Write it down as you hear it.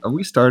Are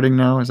we starting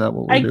now? Is that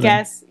what we're I doing?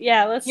 guess.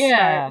 Yeah, let's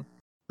start.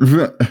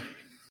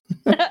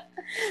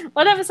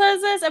 What episode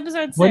is this?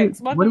 Episode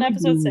 6. Welcome to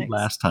episode 6.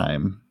 Last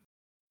time?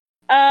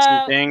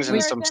 Some things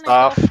and some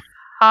stuff.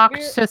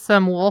 Talked to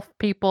some wolf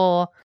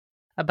people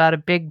about a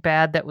big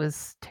bad that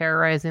was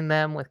terrorizing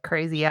them with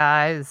crazy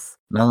eyes.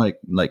 Not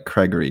like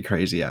Gregory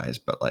crazy eyes,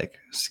 but like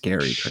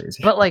scary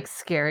crazy. But like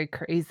scary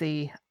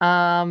crazy.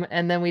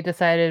 And then we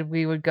decided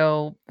we would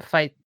go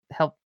fight,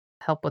 help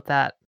with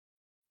that.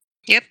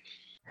 Yep.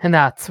 And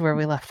that's where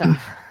we left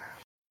off.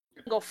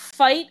 Go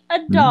fight a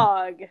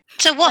dog.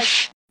 It's a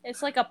wolf.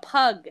 It's like a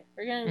pug.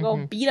 We're gonna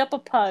go beat up a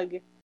pug.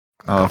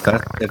 Oh,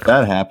 if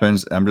that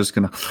happens, I'm just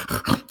gonna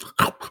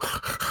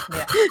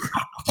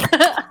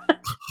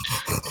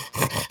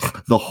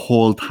the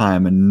whole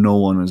time, and no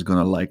one is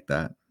gonna like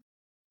that.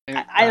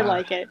 I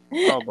like it.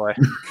 Oh boy.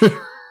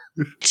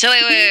 So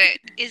wait.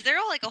 Is there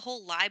like a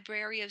whole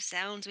library of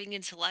sounds we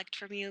can select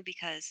from you?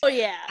 Because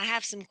yeah, I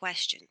have some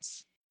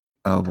questions.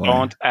 Oh boy.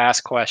 Don't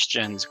ask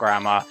questions,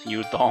 Grandma.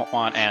 You don't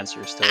want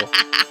answers to.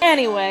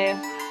 Anyway.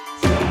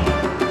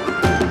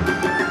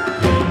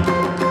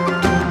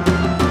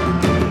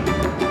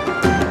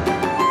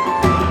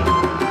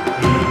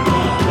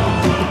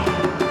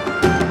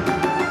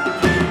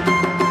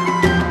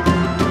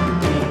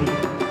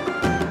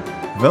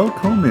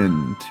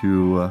 Welcome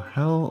to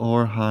Hell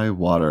or High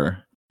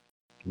Water.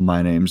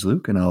 My name's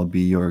Luke, and I'll be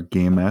your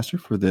game master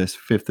for this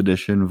 5th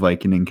edition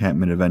Viking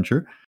encampment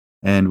adventure.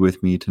 And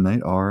with me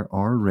tonight are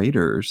our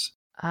raiders.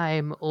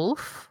 I'm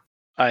Ulf.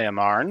 I am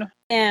Arn.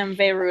 I am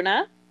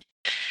Veruna.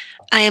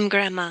 I am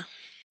Grandma.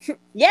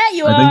 Yeah,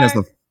 you are. I think that's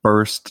the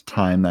first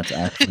time that's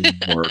actually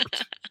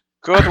worked.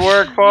 Good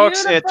work,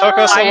 folks. It took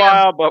us a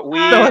while, but we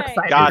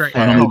got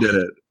Finally did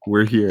it.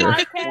 We're here.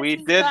 We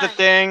did the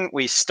thing.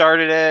 We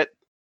started it.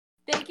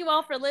 Thank you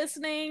all for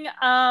listening.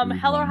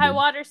 Hell or High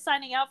Water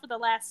signing out for the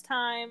last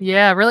time.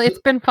 Yeah, really, it's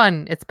been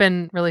fun. It's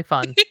been really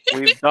fun.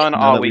 We've done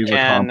all we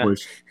can.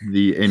 Accomplished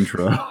the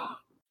intro.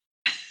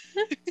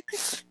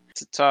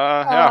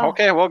 Yeah,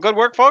 okay. Well, good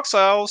work, folks.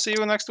 I'll see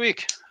you next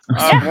week.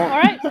 All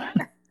right.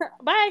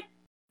 Bye.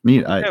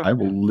 Me, I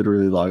will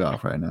literally log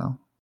off right now.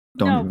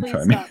 Don't even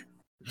try me.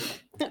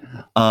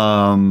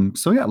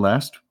 So yeah,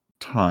 last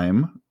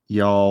time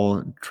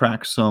y'all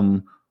tracked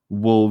some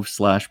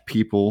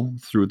wolves/people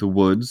through the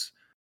woods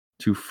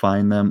to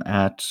find them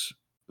at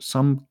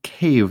some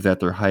cave that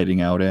they're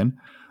hiding out in.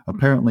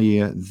 Apparently,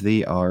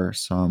 they are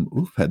some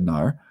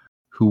Ulfhednar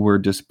who were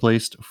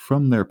displaced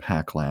from their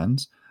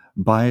packlands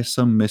by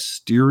some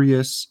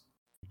mysterious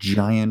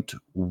giant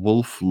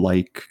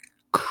wolf-like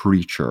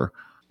creature.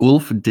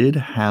 Ulf did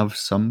have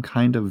some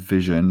kind of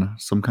vision,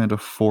 some kind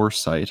of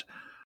foresight,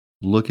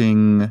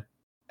 looking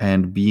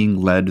and being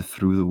led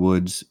through the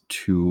woods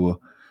to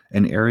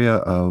an area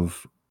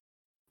of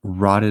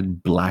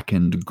rotted,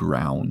 blackened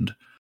ground.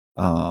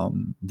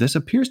 This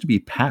appears to be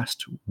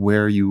past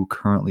where you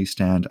currently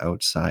stand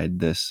outside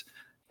this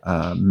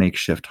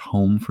makeshift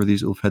home for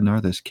these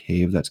Ulfhednar, this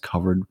cave that's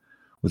covered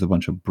with a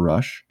bunch of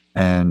brush.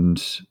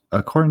 And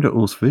according to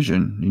Ulf's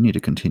vision, you need to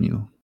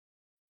continue.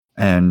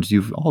 And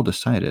you've all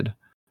decided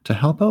to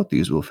help out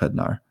these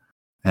Ulfhednar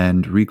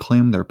and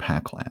reclaim their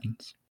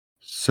packlands.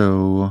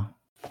 So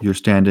you're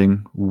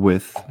standing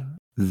with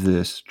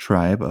this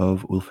tribe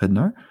of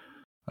Ulfhednar,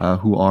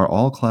 who are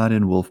all clad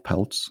in wolf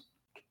pelts.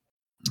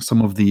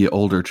 Some of the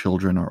older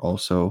children are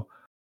also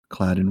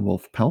clad in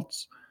wolf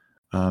pelts.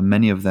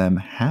 Many of them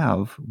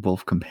have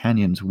wolf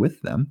companions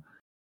with them,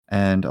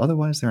 and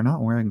otherwise they're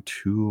not wearing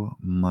too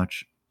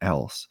much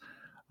else.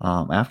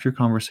 After your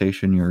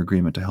conversation, your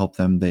agreement to help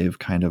them, they've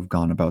kind of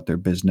gone about their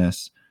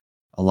business.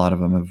 A lot of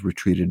them have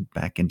retreated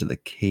back into the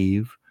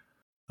cave.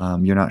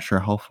 You're not sure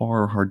how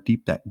far or how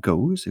deep that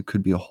goes. It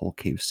could be a whole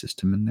cave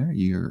system in there.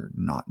 You're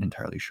not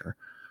entirely sure.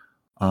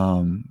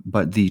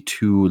 But the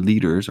two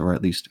leaders, or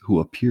at least who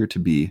appear to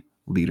be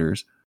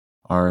leaders,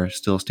 are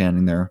still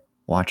standing there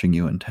watching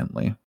you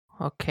intently.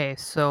 Okay,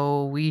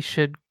 so we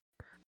should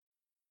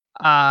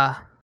find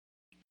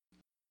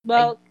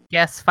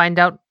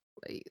out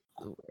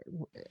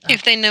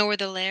if they know where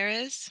the lair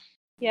is.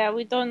 Yeah,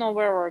 we don't know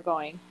where we're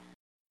going.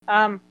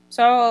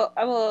 So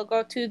I will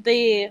go to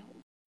the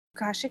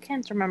gosh, I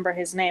can't remember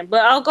his name,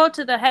 but I'll go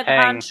to the head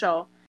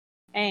honcho.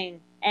 Aang?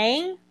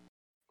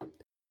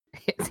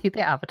 Is he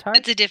the Avatar?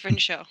 It's a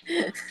different show.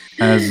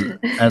 As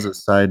a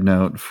side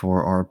note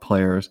for our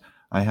players,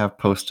 I have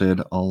posted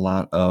a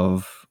lot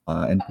of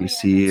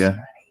NPC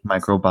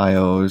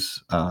microbios,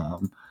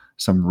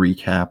 some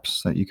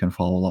recaps that you can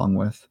follow along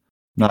with.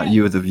 Not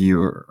you, the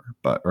viewer,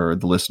 or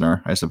the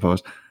listener, I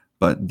suppose,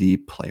 but the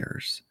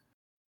players.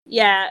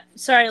 Yeah,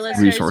 sorry,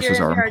 listeners. Resources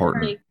are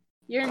important.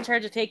 You're in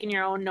charge of taking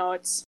your own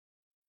notes.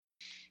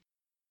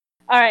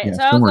 All right, Yeah,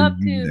 so I'll go up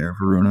to there,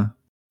 Veruna.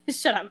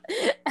 Shut up.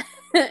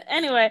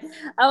 Anyway,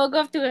 I will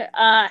go up to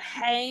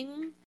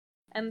Hang,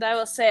 and I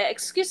will say,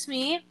 "Excuse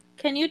me,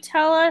 can you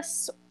tell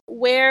us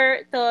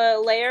where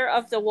the lair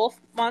of the wolf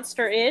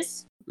monster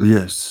is?"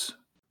 Yes,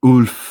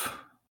 Ulf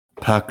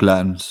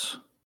Packlands,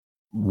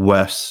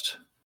 west,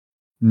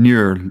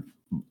 near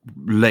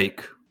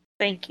lake.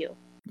 Thank you.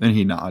 And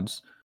he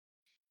nods.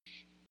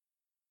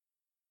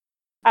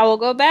 I will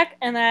go back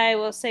and I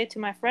will say to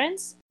my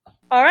friends,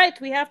 all right,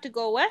 we have to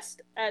go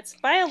west. It's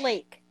by a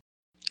lake.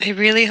 I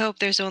really hope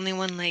there's only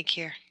one lake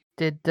here.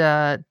 Did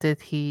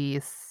he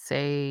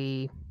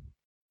say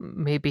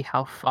maybe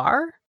how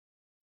far?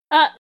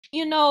 A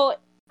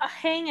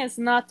hang is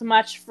not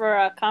much for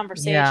a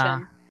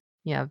conversation.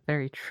 Yeah,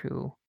 very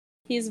true.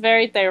 He's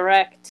very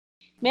direct.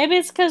 Maybe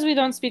it's because we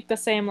don't speak the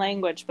same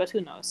language, but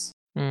who knows?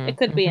 It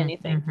could be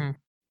anything.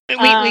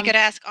 We could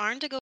ask Arn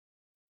to go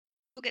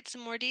get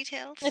some more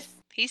details.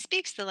 He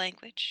speaks the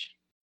language.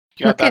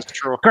 Yeah, Look that's at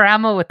true.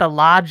 Grandma with the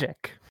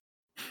logic.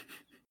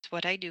 That's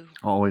what I do.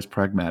 Always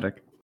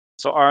pragmatic.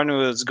 So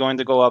Arnu is going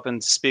to go up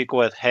and speak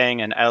with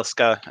Hang and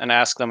Elska and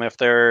ask them if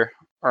there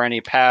are any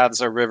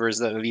paths or rivers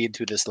that lead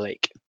to this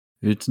lake.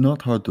 It's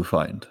not hard to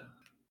find.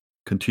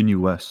 Continue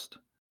west.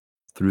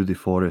 Through the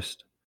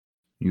forest.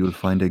 You will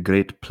find a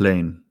great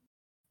plain.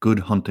 Good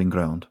hunting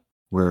ground.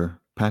 Where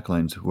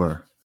packlines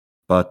were.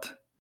 But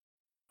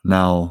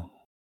now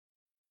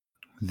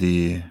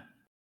the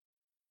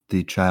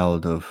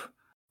child of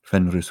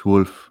Fenris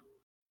Wolf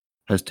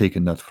has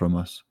taken that from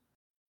us.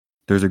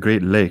 There's a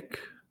great lake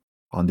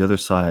on the other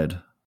side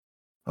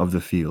of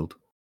the field.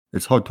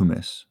 It's hard to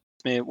miss.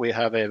 We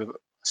have a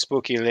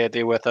spooky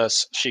lady with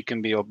us. She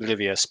can be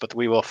oblivious, but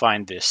we will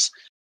find this.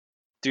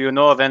 Do you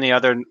know of any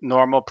other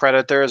normal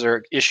predators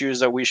or issues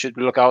that we should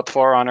look out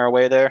for on our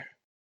way there?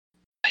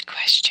 Good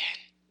question.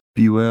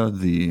 Beware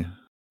the...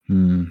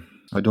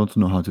 I don't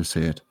know how to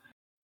say it.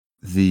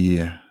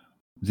 The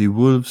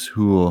wolves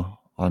who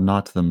are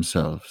not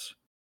themselves.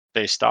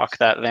 They stalk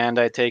that land,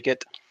 I take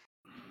it?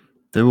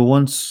 They were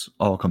once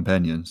our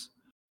companions.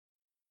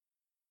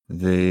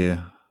 They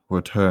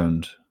were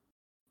turned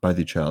by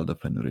the child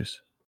of Fenris.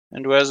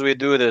 And as we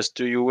do this,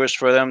 do you wish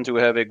for them to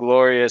have a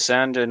glorious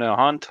end in a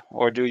hunt,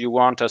 or do you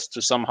want us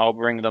to somehow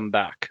bring them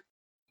back?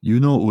 You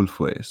know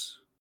Ulfways.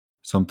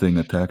 Something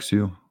attacks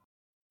you.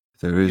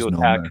 There is You no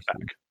attack mercy.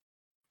 back.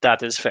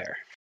 That is fair.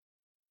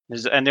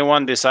 Has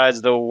anyone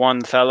besides the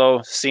one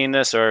fellow seen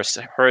this or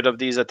heard of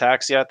these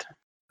attacks yet?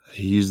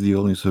 He's the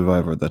only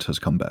survivor that has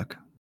come back.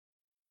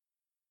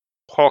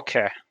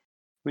 Okay.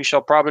 We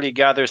shall probably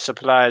gather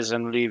supplies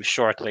and leave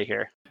shortly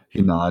here.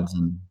 He nods,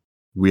 and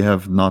we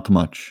have not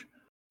much.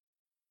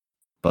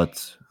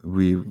 But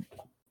we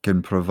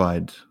can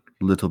provide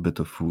a little bit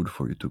of food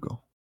for you to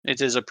go.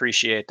 It is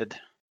appreciated.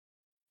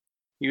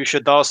 You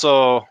should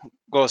also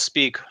go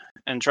speak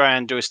and try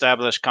and to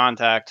establish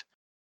contact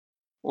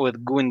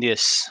with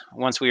Gundius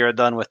once we are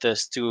done with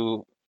this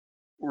to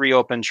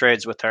reopen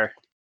trades with her.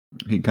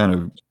 He kind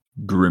of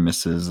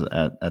grimaces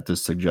at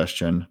this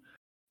suggestion.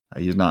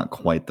 He's not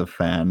quite the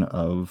fan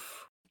of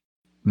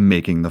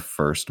making the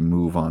first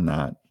move on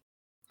that,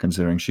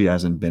 considering she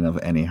hasn't been of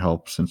any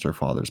help since her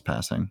father's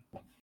passing.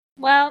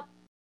 Well,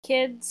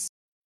 kids,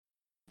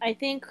 I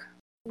think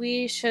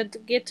we should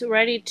get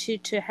ready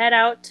to head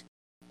out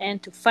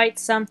and to fight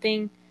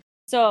something.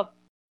 So,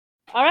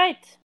 all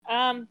right.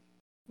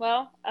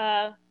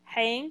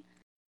 Hang,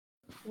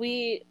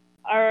 we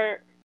are...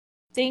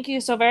 Thank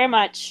you so very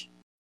much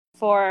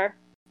for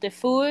the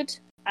food,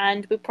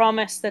 and we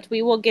promise that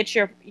we will get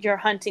your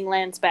hunting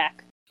lands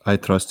back. I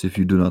trust if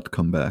you do not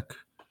come back,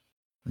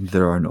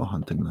 there are no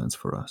hunting lands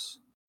for us.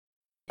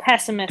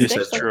 Pessimistic. This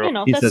is but,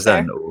 true. He that's says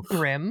fair. that no.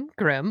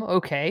 Grim,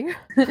 okay.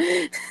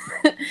 I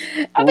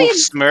Wolf mean,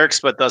 smirks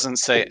but doesn't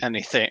say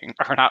anything.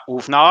 Or not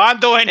Wolf. No, I'm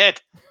doing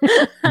it!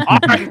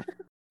 Arn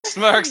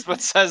smirks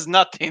but says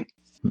nothing.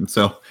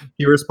 So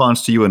he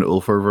responds to you in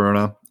Ulfar,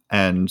 Verona,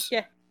 and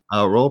Yeah.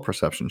 roll a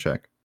perception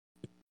check.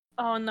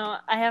 oh no,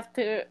 I have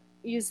to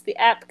use the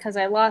app because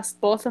I lost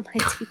both of my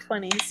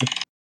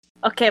T20s.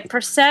 Okay,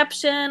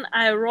 perception,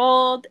 I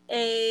rolled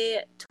a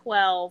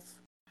 12.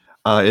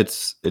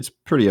 It's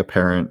pretty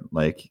apparent.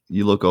 Like,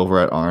 you look over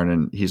at Arn,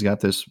 and he's got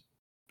this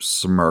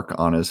smirk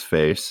on his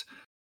face.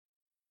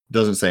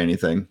 Doesn't say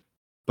anything,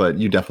 but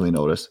you definitely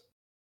notice.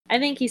 I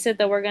think he said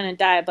that we're gonna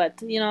die,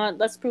 but you know what?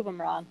 Let's prove him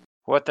wrong.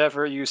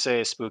 Whatever you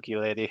say, spooky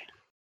lady.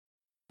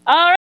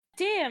 Alright,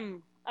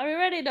 team, are we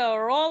ready to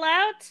roll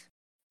out?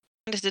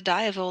 Is to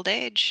die of old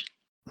age.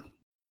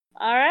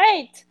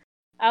 Alright,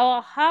 I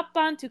will hop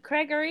onto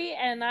Gregory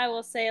and I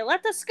will say,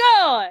 let us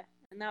go!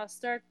 And I'll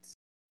start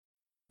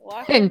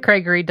walking. And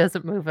Gregory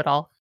doesn't move at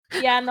all.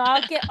 Yeah, no,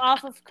 I'll get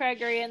off of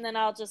Gregory and then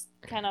I'll just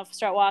kind of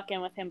start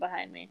walking with him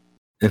behind me.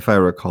 If I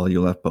recall,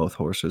 you left both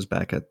horses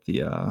back at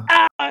the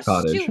Ah,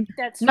 cottage. shoot,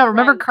 that's No,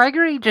 remember, right.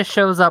 Gregory just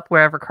shows up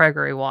wherever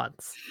Gregory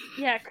wants.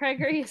 Yeah,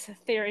 Gregory is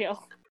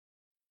ethereal.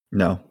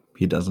 No,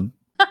 he doesn't.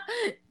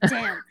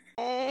 Damn.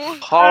 Oh,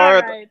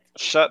 Hard Alright.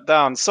 shut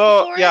down.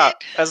 So, For yeah, it.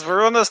 as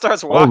Varuna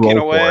starts I'll walking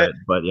roll for away, it,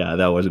 but yeah,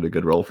 that wasn't a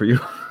good roll for you.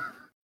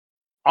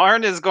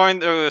 Arn is going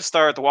to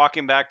start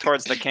walking back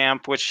towards the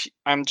camp, which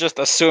I'm just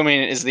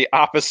assuming is the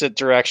opposite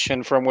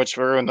direction from which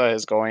Varuna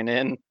is going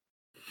in.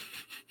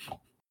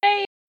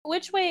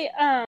 Which way,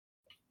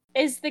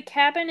 is the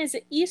cabin, is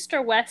it east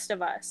or west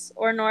of us?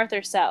 Or north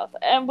or south?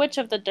 And which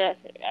of the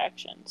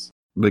directions?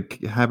 The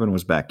cabin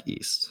was back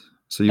east,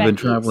 So you've been Back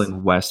east.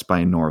 traveling west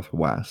by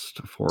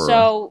northwest for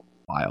So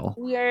a while.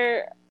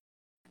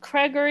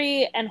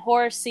 Gregory and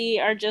Horsey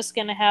are just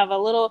gonna have a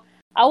little.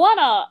 I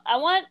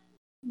want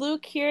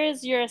Luke.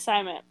 Here's your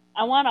assignment.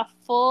 I want a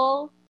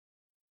full,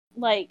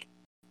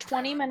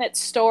 20-minute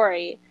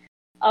story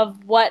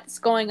of what's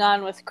going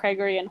on with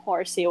Gregory and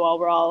Horsey while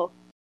we're all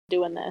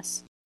doing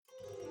this.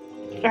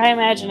 I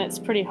imagine it's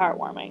pretty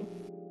heartwarming.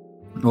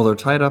 Well, they're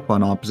tied up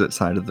on opposite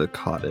side of the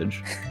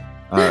cottage.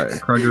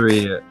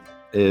 Gregory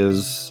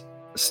is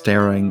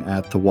staring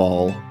at the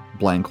wall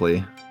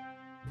blankly,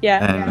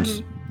 Yeah. and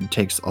it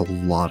takes a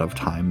lot of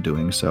time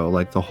doing so.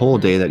 Like the whole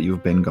day that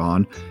you've been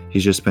gone,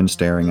 he's just been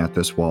staring at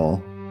this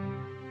wall.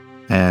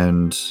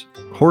 And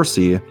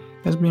Horsey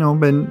has,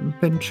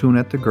 been chewing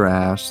at the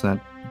grass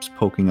that's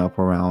poking up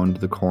around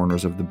the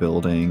corners of the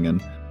building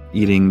and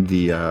eating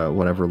the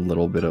whatever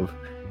little bit of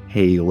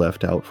hay you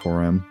left out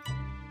for him.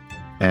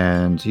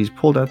 And he's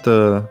pulled at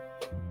the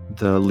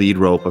lead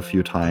rope a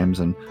few times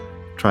and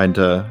tried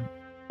to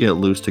get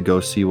loose to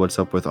go see what's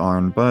up with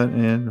Arn, but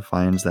it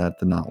finds that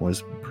the knot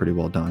was pretty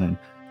well done and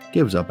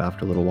gives up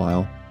after a little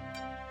while.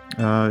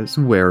 It's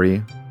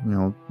wary,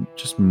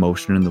 just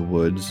motion in the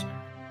woods,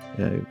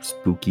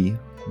 spooky,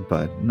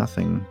 but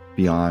nothing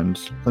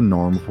beyond the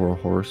norm for a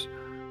horse.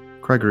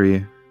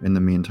 Gregory, in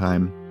the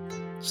meantime,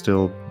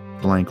 still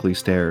blankly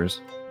stares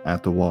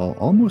at the wall,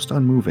 almost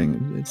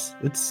unmoving.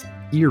 It's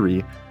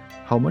eerie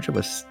how much of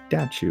a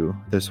statue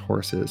this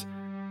horse is.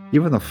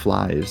 Even the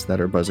flies that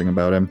are buzzing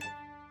about him,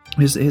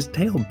 his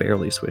tail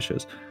barely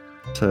swishes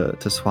to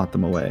swat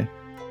them away.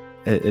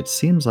 It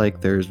seems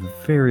like there's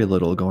very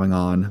little going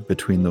on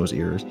between those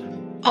ears.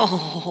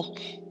 Oh.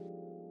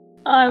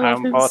 I love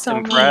I'm him both so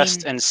impressed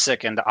much. and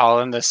sickened all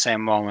in the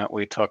same moment.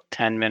 We took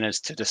 10 minutes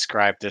to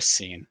describe this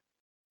scene.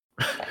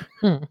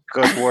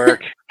 Good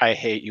work. I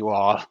hate you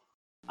all.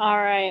 All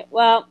right.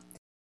 Well,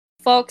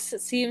 folks,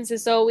 it seems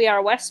as though we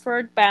are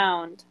westward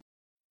bound,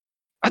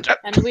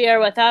 and we are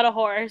without a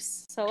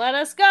horse. So let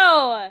us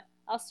go.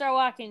 I'll start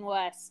walking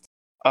west.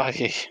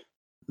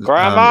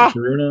 Grandma?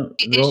 Varuna,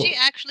 Is she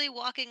actually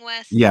walking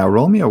west? Yeah,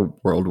 roll me a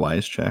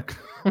world-wise check.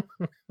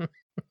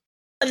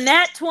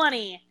 Nat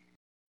 20.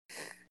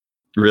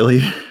 Really?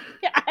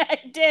 Yeah, I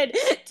did.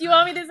 Do you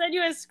want me to send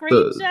you a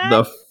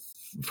screenshot?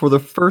 For the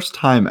first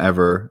time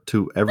ever,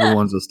 to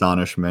everyone's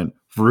astonishment,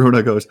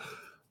 Varuna goes,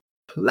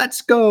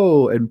 "Let's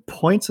go," and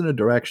points in a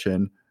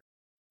direction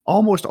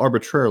almost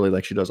arbitrarily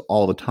like she does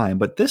all the time,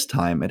 but this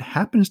time it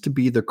happens to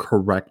be the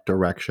correct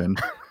direction.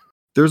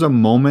 There's a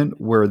moment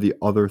where the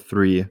other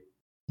three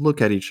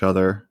look at each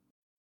other,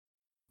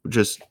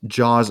 just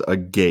jaws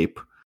agape,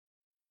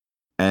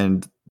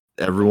 and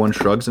everyone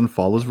shrugs and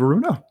follows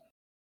Varuna.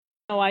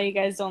 I don't know why you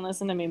guys don't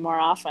listen to me more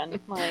often.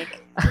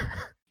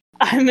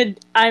 I'm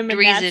a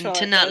reason natural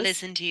to at not this.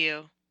 listen to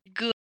you.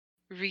 Good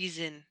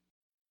reason.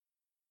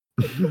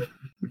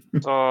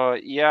 So,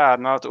 yeah,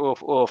 not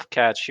oof oof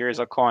catch. Here's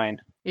a coin.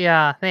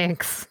 Yeah,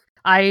 thanks.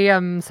 I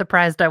am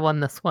surprised I won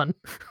this one.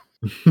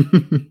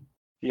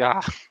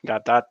 Yeah,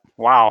 got that.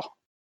 Wow.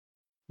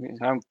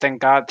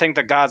 Thank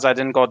the gods I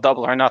didn't go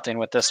double or nothing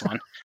with this one.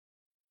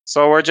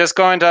 So we're just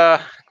going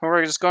to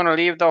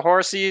leave the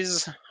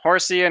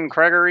Horsey and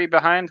Gregory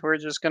behind. We're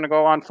just going to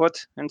go on foot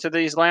into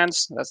these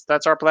lands.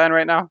 That's our plan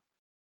right now.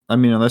 I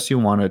mean, unless you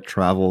want to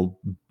travel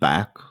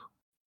back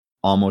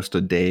almost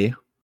a day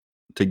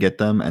to get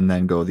them and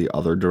then go the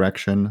other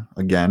direction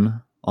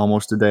again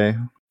almost a day.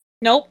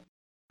 Nope.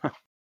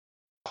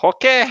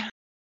 Okay.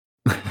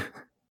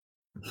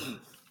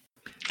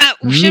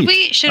 Should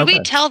Neat. we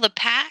Okay. tell the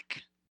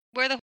pack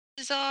where the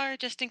horses are,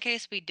 just in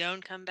case we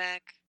don't come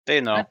back?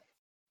 They know.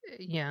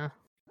 Yeah.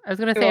 I was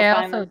gonna We say will I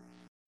find also them.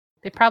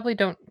 they probably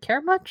don't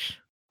care much.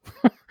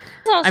 It's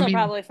also I mean-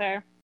 probably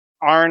fair.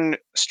 Arn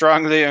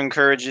strongly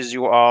encourages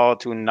you all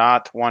to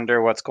not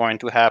wonder what's going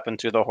to happen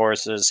to the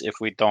horses if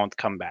we don't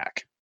come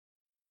back.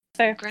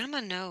 Fair. Grandma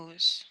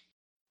knows.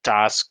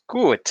 Das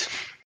gut.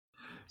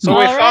 So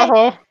we All right.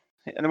 follow,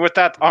 and with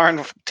that,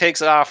 Arn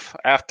takes off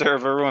after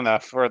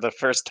Varuna for the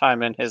first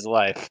time in his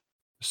life. Be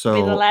the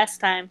So last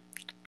time.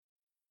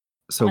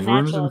 A Varuna's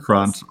natural in at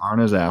front, this.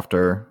 Arna's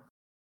after.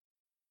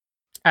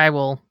 I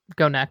will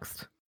go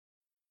next.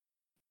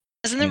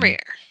 Is in the Mhm. rear.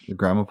 Your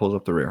grandma pulls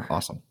up the rear.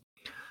 Awesome.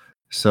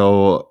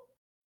 So,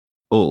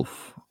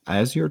 Ulf,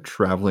 as you're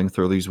traveling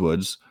through these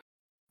woods,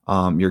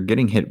 you're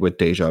getting hit with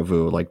deja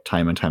vu like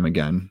time and time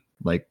again.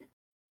 Like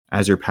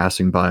as you're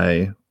passing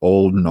by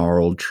old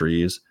gnarled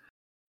trees,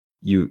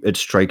 it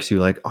strikes you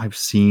like, I've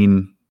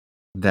seen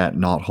that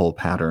knothole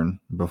pattern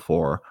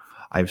before.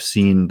 I've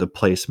seen the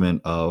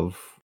placement of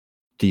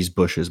these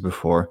bushes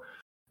before.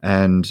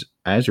 And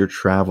as you're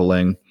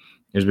traveling,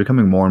 you're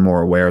becoming more and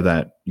more aware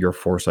that your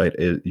foresight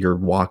is you're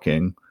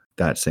walking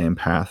that same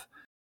path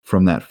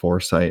from that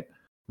foresight.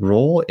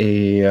 Roll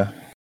a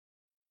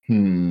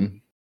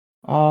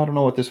I don't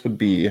know what this would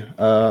be.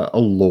 A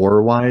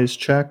lore wise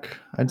check,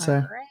 I'd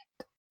say.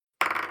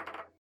 Alright.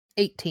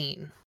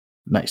 18.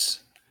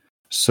 Nice.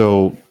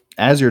 So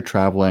as you're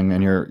traveling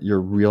and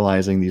you're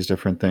realizing these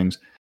different things,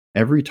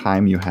 every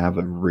time you have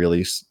a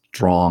really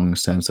strong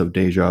sense of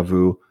deja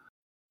vu,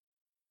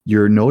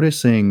 You're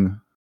noticing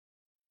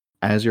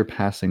as you're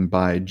passing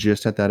by,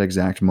 just at that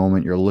exact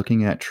moment, you're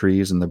looking at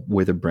trees and the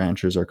way the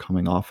branches are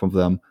coming off of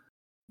them.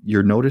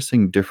 You're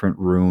noticing different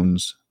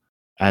runes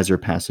as you're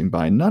passing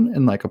by, none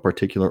in like a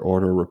particular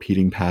order,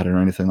 repeating pattern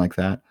or anything like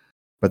that,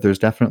 but there's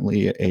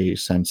definitely a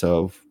sense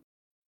of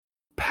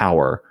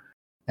power,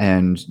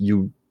 and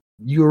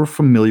you're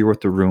familiar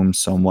with the runes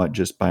somewhat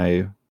just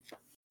by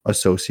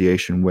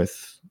association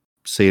with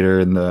Seder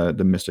and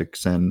the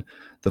mystics and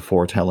the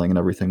foretelling and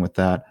everything with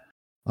that.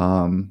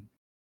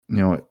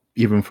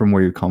 Even from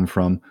where you come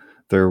from,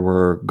 there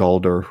were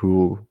Galdor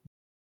who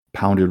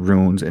pounded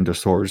runes into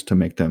swords to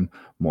make them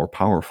more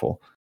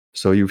powerful.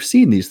 So you've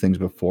seen these things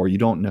before. You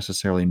don't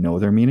necessarily know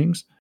their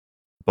meanings,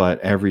 but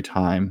every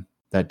time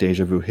that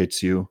deja vu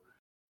hits you,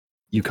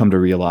 you come to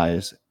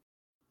realize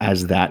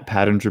as that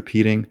pattern's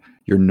repeating,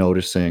 you're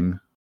noticing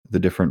the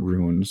different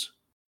runes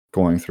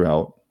going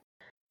throughout.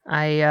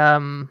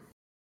 I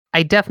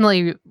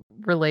definitely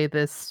relay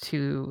this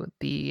to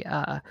the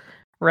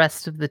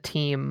rest of the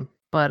team,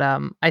 but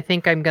I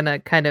think I'm gonna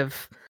kind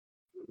of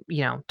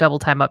double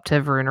time up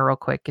to Varuna real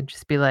quick and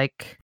just be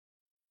like,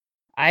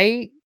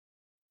 I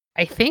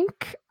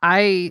think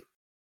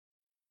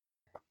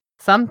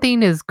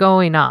something is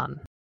going on.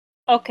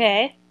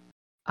 Okay.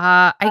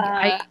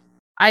 I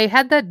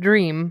had that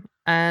dream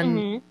and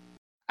Mhm.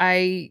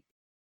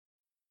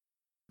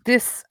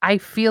 I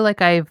feel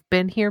like I've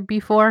been here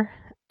before,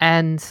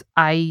 and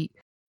I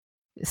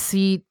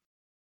see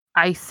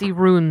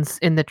runes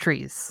in the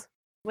trees.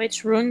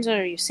 Which runes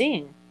are you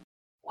seeing?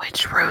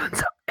 Which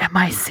runes am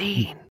I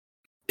seeing?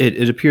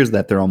 It appears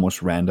that they're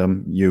almost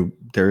random.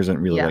 There isn't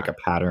really Yeah. like a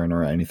pattern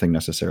or anything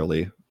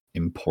necessarily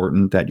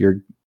important that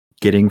you're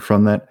getting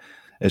from that.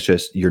 It's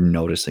just you're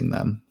noticing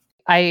them.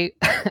 I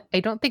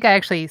don't think I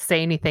actually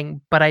say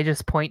anything, but I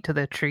just point to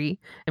the tree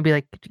and be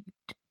like,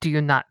 "Do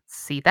you not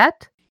see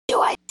that?"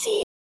 Do I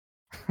see?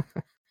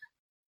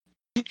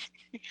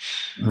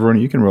 Verona,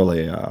 you can roll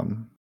a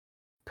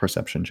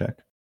perception check.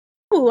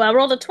 Ooh, I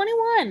rolled a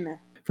 21.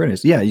 Very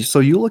nice. Yeah, so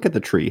you look at the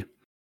tree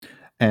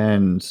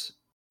and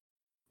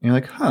you're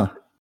like, huh,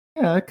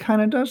 yeah, it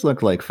kind of does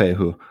look like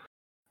Fehu.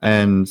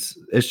 And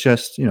it's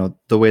just,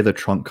 the way the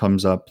trunk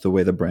comes up, the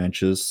way the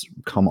branches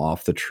come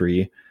off the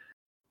tree,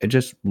 it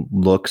just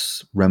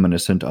looks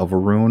reminiscent of a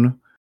rune.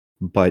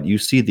 But you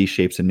see these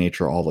shapes in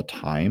nature all the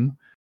time.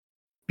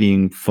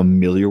 Being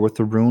familiar with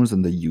the runes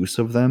and the use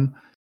of them,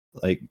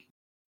 like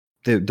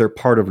they're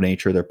part of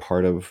nature, they're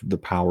part of the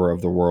power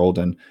of the world,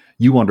 and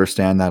you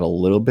understand that a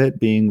little bit,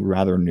 being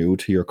rather new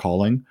to your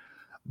calling.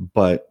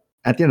 But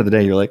at the end of the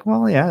day, you're like,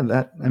 well,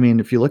 yeah,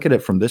 if you look at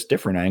it from this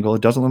different angle,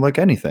 it doesn't look like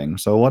anything,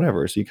 so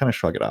whatever. So you kind of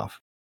shrug it off.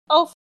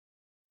 Oh,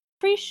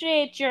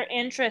 appreciate your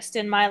interest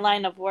in my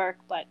line of work,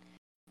 but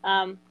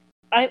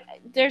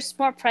there's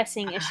more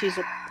pressing issues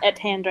at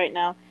hand right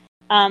now.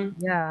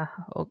 Yeah.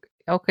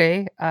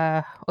 Okay.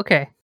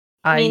 Okay.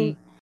 I mean,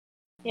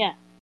 yeah.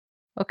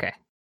 Okay.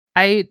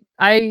 I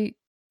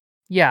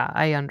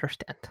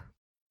understand.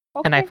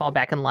 Okay. And I fall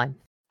back in line.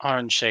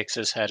 Arn shakes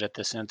his head at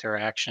this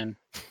interaction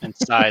and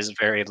sighs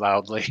very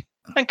loudly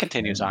and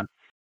continues on.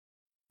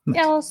 Nice.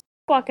 Yeah, let's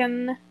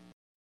fucking.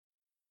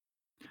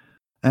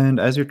 And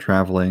as you're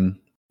traveling,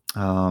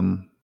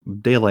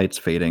 daylight's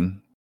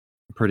fading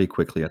pretty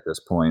quickly at this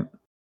point.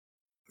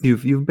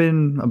 You've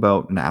been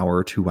about an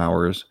hour, 2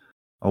 hours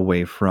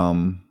away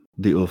from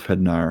the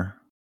Ulfhednar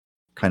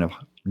kind of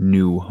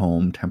new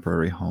home,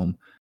 temporary home.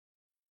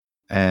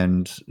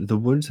 And the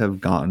woods have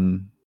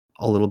gotten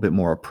a little bit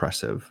more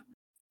oppressive.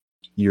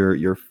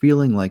 You're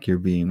feeling like you're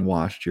being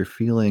watched. You're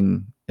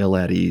feeling ill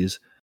at ease,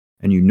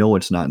 and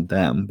it's not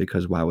them,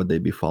 because why would they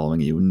be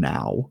following you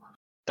now?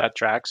 That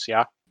tracks,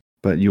 yeah.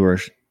 But you are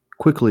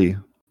quickly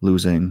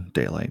losing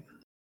daylight.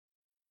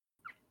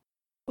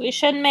 We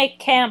should make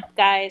camp,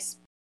 guys.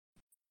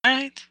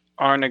 Right.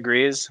 Arn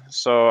agrees.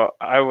 So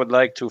I would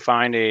like to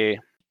find a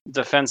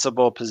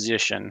defensible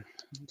position,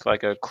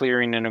 like a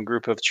clearing in a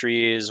group of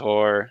trees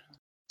or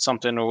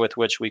something with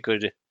which we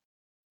could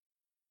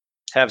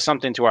have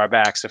something to our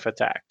backs if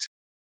attacked.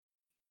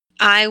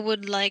 I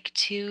would like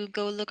to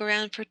go look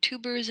around for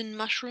tubers and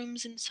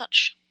mushrooms and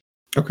such.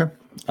 Okay.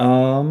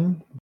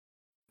 Arn,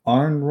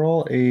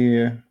 roll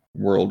a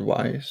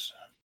worldwise.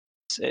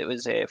 It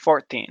was a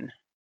 14.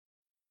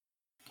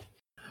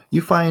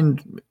 You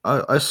find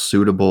a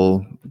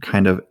suitable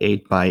kind of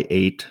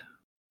 8x8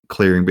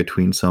 clearing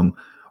between some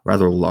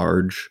rather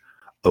large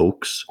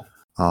oaks.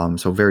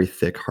 So very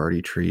thick,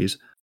 hardy trees.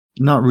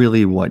 Not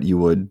really what you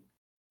would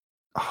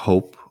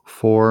hope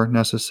for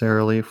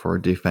necessarily for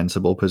a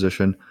defensible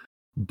position,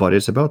 but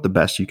it's about the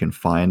best you can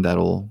find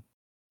that'll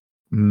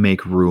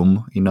make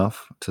room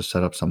enough to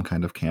set up some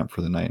kind of camp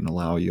for the night and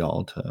allow you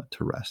all to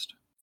rest.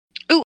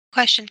 Ooh,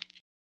 question.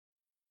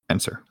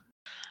 Answer.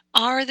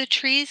 Are the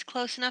trees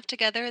close enough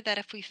together that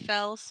if we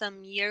fell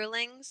some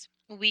yearlings,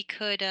 we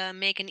could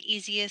make an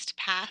easiest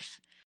path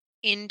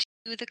into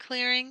the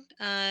clearing,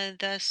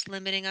 thus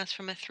limiting us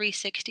from a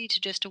 360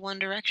 to just a one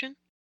direction?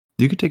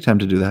 You could take time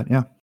to do that,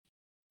 yeah.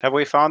 Have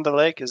we found the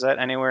lake? Is that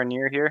anywhere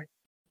near here?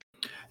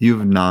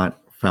 You've not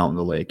Fountain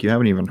of the Lake. You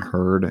haven't even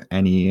heard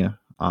any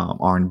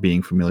Arn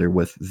being familiar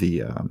with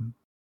the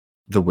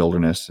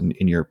wilderness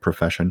in your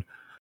profession.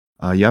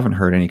 You haven't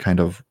heard any kind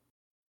of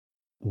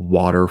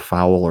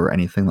waterfowl or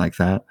anything like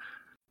that.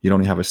 You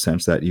don't have a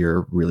sense that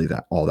you're really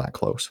all that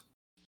close.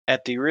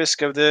 At the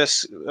risk of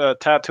this,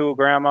 Tattoo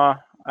Grandma,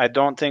 I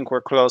don't think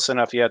we're close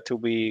enough yet to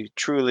be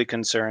truly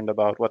concerned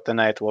about what the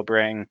night will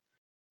bring.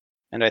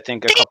 And I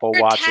think a couple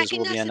watches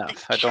will be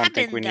enough. I don't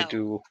think we need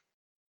to...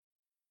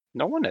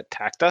 No one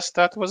attacked us.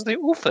 That was the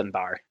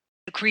Ulfendar.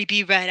 The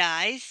creepy red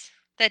eyes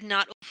that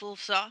not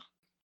Ulf saw.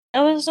 It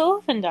was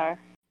Ulfendar.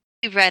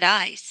 The red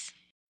eyes.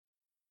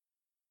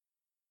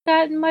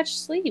 Gotten much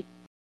sleep.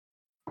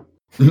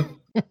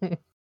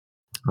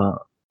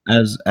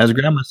 As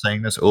Grandma's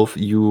saying this, Ulf,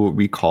 you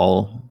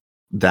recall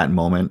that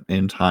moment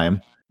in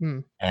time,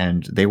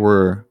 and they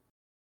were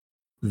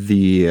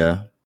the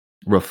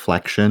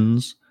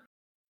reflections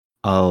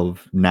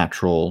of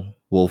natural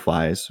wolf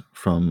eyes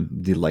from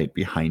the light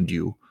behind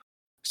you.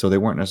 So they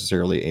weren't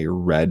necessarily a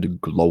red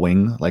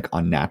glowing, like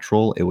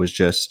unnatural. It was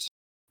just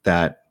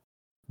that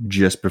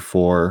just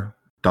before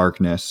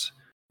darkness,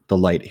 the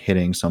light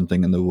hitting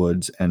something in the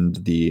woods and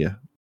the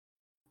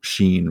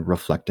sheen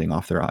reflecting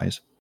off their eyes.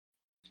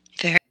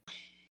 Fair.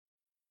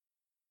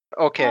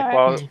 Okay, Alright.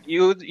 well,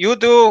 you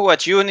do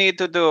what you need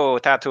to do,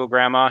 Tattoo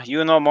Grandma.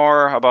 You know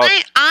more about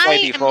I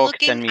flighty am folk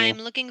looking. than me. I'm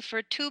looking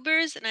for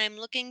tubers, and I'm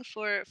looking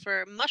for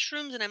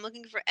mushrooms, and I'm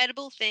looking for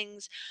edible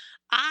things.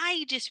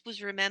 I just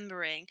was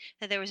remembering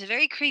that there was a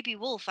very creepy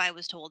wolf I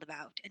was told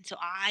about, and so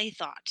I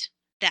thought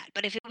that.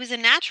 But if it was a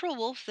natural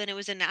wolf, then it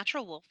was a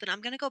natural wolf. Then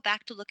I'm gonna go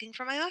back to looking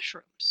for my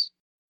mushrooms.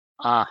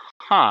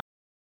 Uh-huh.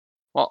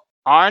 Well,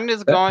 Arn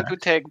is going to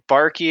tracks. take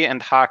Barky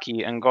and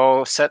Hockey and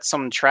go set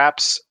some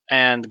traps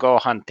and go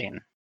hunting.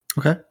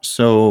 Okay,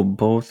 so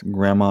both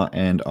Grandma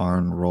and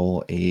Arn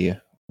roll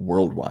a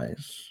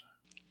Worldwise.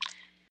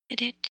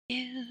 I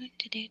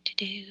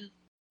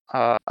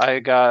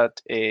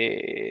got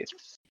a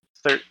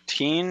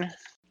 13.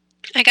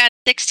 I got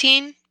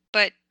 16,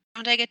 but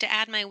don't I get to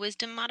add my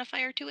wisdom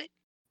modifier to it?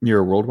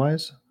 Your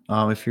Worldwise?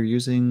 If you're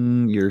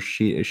using your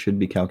sheet, it should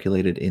be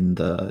calculated in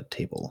the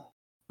table.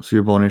 So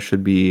your bonus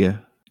should be,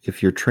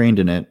 if you're trained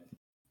in it,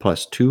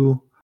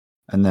 +2,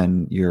 and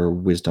then your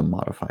wisdom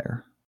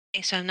modifier.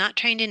 Okay, so I'm not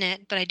trained in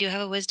it, but I do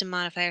have a wisdom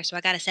modifier, so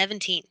I got a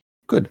 17.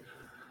 Good.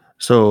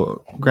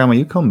 So, Grandma,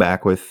 you come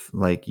back with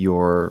like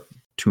your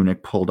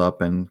tunic pulled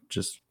up and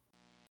just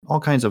all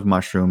kinds of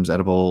mushrooms,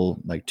 edible,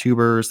 like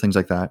tubers, things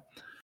like that.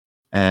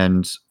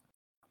 And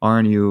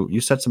Arn,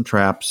 you set some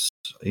traps.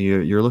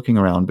 You're looking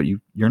around, but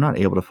you're not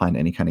able to find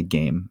any kind of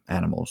game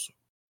animals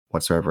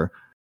whatsoever.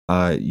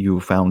 You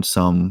found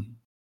some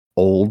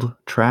old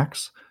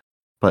tracks,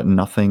 but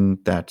nothing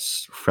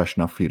that's fresh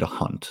enough for you to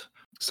hunt.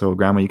 So,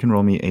 Grandma, you can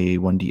roll me a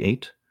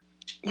 1d8.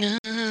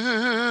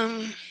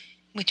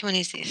 Which one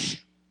is this?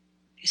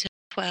 Is it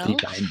 12? The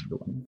diamond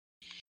one.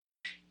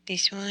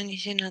 This one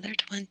is another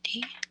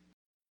 20.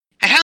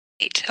 I found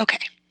 8. Okay.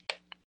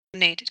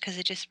 8 because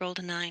it just rolled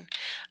a 9.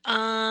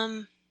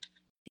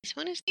 This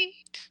one is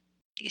 8.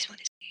 This one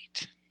is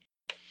 8.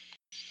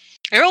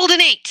 I rolled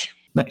an 8.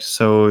 Nice.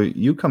 So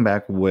you come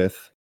back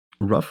with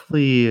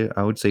roughly,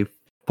 I would say,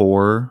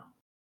 4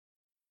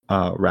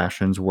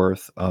 rations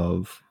worth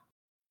of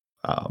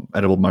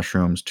edible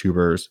mushrooms,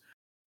 tubers,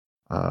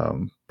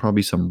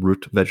 probably some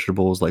root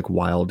vegetables like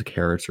wild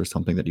carrots or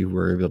something that you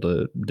were able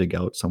to dig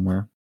out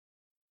somewhere.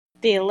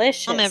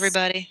 Delicious.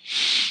 Everybody.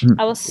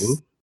 I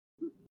was.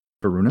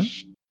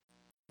 Baruna?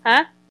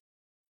 Huh?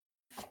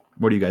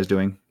 What are you guys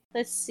doing?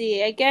 Let's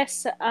see. I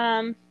guess.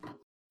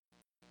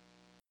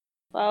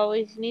 Well,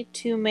 we need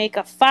to make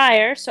a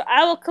fire, so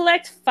I will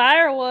collect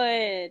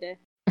firewood.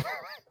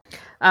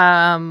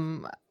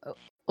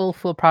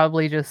 Ulf will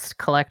probably just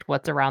collect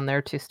what's around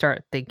there to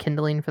start the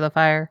kindling for the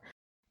fire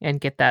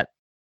and get that,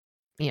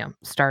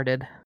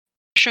 started.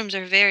 Mushrooms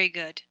are very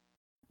good.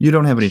 You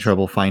don't have any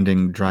trouble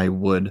finding dry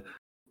wood.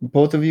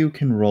 Both of you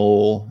can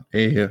roll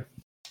a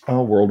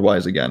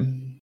Worldwise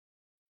again.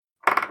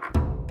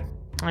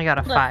 I got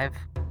a 5.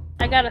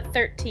 I got a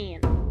 13.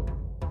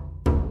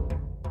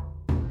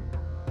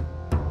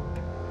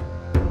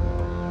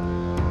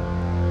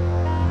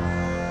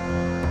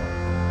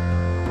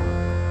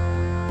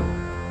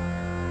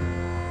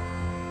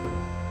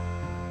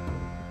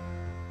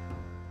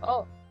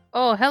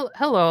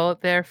 Hello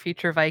there,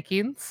 future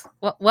Vikings.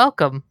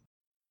 Welcome.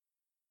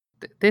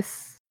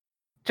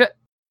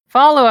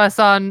 Follow us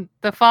on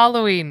the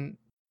following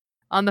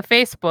on the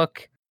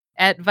Facebook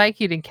at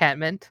Viking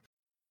Encampment,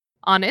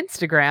 on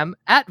Instagram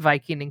at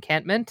Viking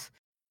Encampment,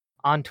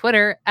 on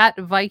Twitter at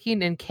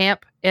Viking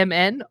Encamp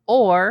MN,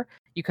 or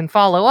you can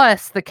follow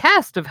us, the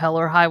cast of Hell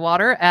or High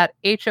Water, at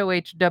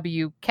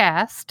HOHW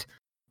Cast,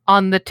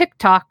 on the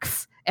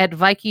TikToks at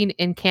Viking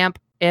Encamp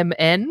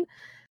MN,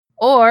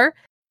 or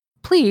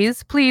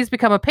please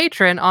become a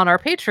patron on our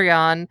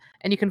Patreon,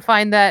 and you can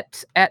find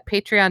that at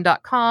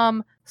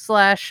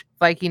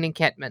patreon.com/Viking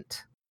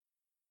Encampment.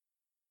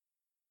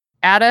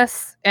 Add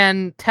us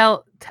and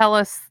tell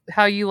us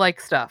how you like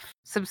stuff.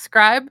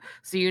 Subscribe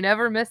so you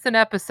never miss an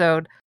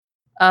episode.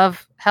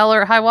 of Hell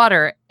or High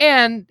Water.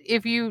 And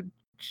if you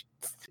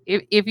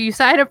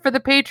sign up for the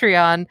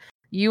Patreon,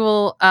 you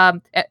will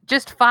at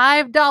just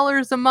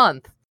 $5 a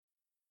month,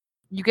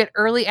 you get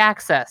early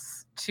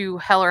access to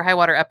Hell or High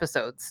Water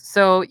episodes.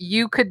 So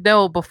you could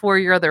know before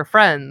your other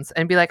friends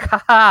and be like,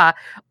 haha,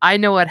 I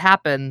know what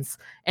happens.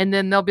 And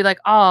then they'll be like,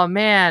 oh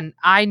man,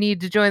 I need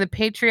to join the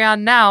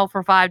Patreon now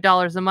for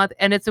 $5 a month.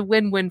 And it's a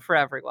win-win for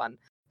everyone.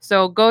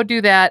 So go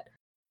do that.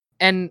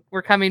 And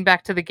we're coming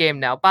back to the game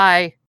now.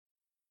 Bye.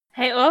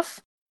 Hey, Oof.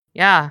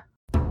 Yeah.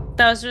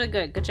 That was really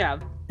good. Good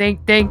job.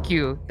 Thank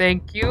you.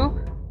 Thank you.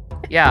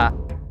 Yeah.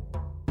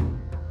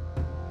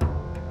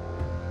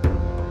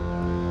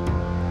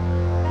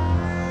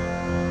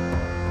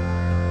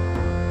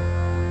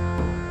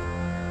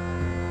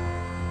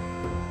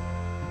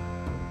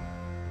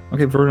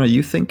 Okay, Verona,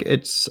 you think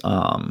it's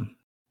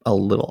a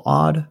little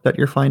odd that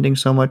you're finding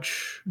so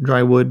much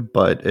dry wood,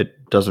 but it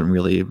doesn't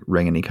really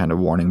ring any kind of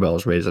warning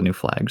bells, raise any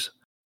flags.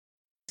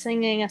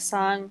 Singing a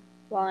song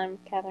while I'm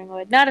gathering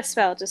wood. Not a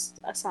spell, just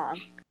a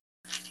song.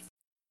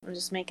 I'm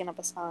just making up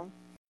a song.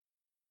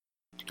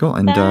 Cool.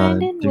 And do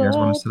Finding you guys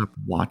want wood. to set up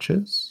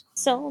watches?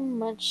 So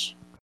much.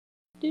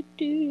 Do.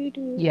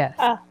 Yes.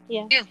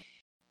 Yeah. You.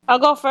 I'll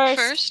go first.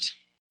 First,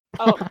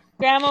 Oh,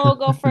 Grandma will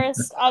go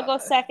first. I'll go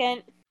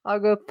second. I'll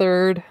go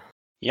third.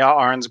 Yeah,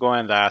 Arn's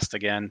going last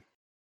again.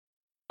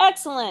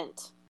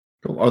 Excellent.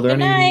 Cool. Are there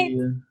Good any?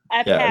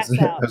 I Yeah, passed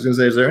I out. was gonna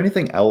say, is there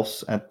anything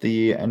else at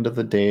the end of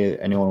the day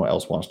anyone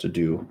else wants to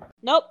do?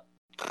 Nope.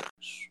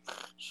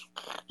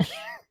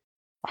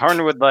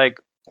 Arn would like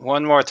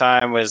one more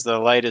time as the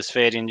light is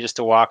fading just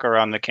to walk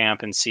around the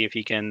camp and see if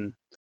he can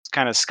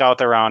kind of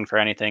scout around for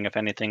anything, if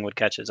anything would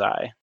catch his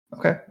eye.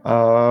 Okay.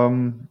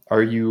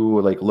 Are you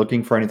like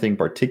looking for anything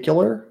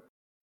particular?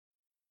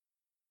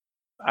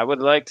 I would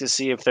like to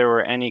see if there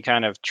were any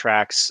kind of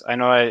tracks. I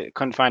know I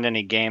couldn't find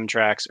any game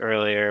tracks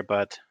earlier,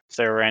 but if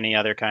there were any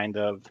other kind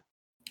of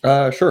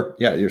Sure.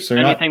 Yeah. So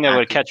you're anything not that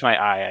would active- catch my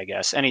eye, I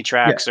guess. Any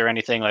tracks or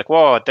anything like,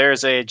 whoa,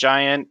 there's a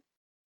giant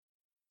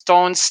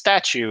stone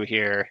statue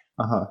here.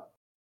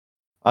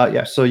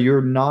 Yeah. So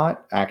you're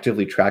not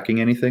actively tracking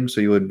anything,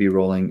 so you would be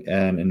rolling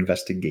an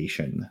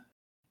investigation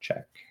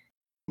check.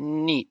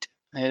 Neat.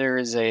 There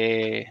is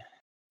a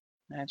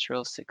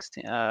natural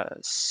 16.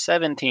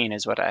 17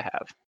 is what I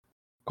have.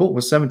 Cool.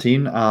 With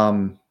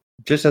 17,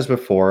 just as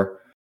before,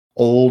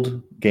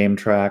 old game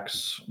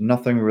tracks,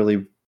 nothing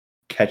really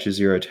catches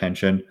your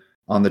attention.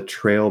 On the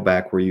trail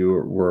back where you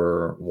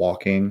were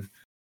walking,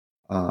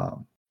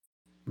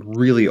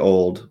 really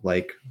old,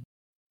 like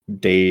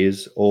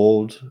days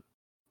old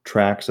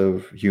tracks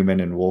of human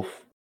and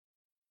wolf,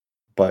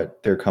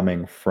 but they're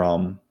coming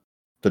from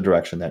the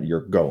direction that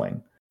you're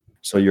going.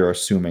 So you're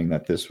assuming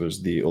that this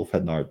was the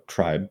Ulfhednar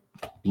tribe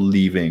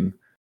leaving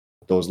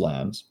those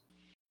lands.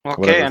 Okay,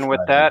 Whatever and with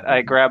flag that, is I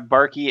on. grab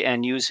Barky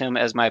and use him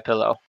as my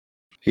pillow.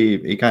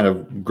 He kind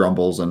of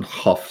grumbles and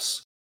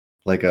huffs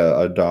like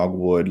a dog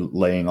would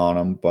laying on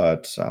him,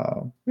 but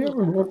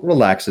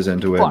relaxes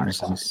into it Bark.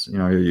 since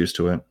you're used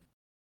to it.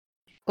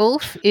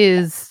 Ulf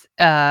is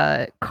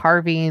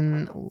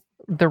carving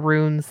the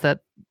runes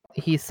that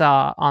he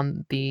saw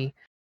on the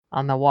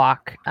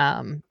walk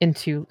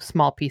into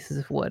small pieces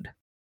of wood.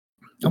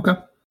 Okay.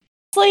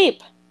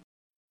 Sleep.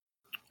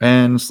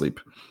 And sleep.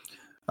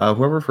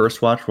 Whoever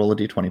first watch, roll a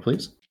d20,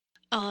 please.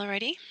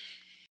 alrighty.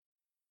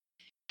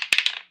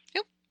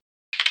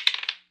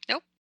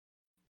 Nope.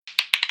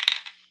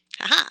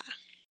 Haha.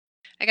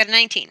 I got a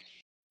 19.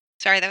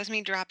 Sorry, that was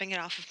me dropping it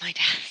off of my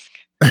desk.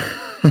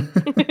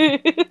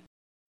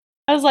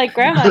 I was like,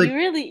 Grandma, Like-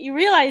 you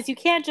realize you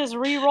can't just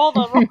re-roll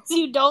the rolls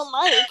you don't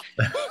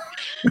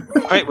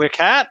like. Wait, we're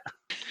cat?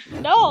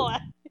 No.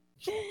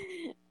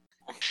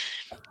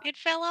 It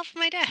fell off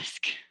my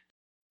desk.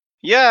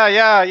 Yeah.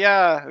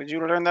 Did you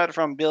learn that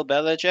from Bill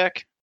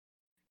Belichick?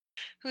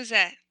 Who's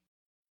that?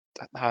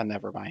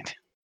 Never mind.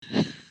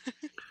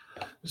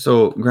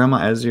 So,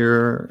 Grandma, as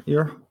you're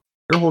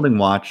holding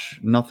watch,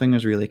 nothing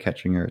is really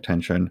catching your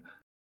attention,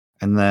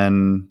 and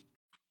then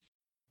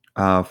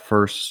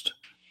first,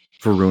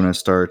 Verona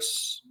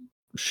starts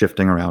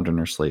shifting around in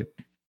her sleep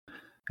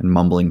and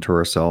mumbling to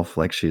herself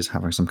like she's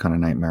having some kind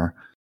of nightmare.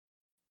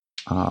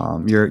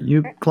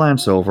 You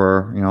glance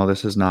over.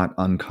 This is not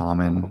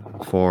uncommon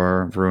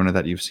for Verona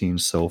that you've seen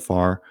so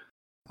far.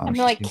 I'm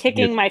she like seems to be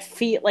kicking my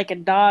feet like a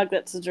dog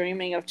that's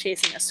dreaming of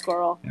chasing a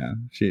squirrel. Yeah,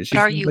 she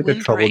Are seems you like a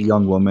troubled whimpering?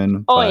 young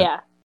woman. Oh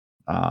but,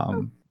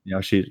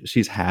 yeah.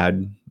 she's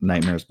had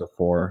nightmares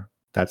before.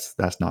 That's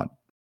not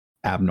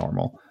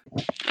abnormal.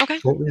 Okay.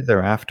 Shortly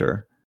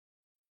thereafter,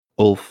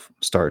 Ulf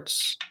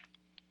starts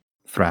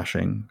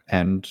thrashing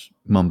and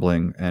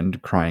mumbling and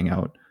crying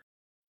out.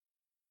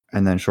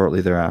 And then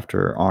shortly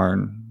thereafter,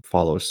 Arn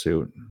follows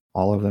suit.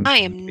 All of them I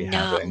seem to be am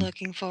not having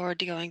looking forward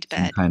to going to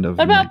some bed. kind of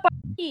What about nightmare.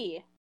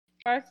 Barky?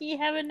 Barky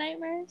having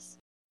nightmares?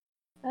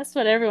 That's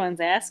what everyone's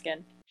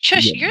asking.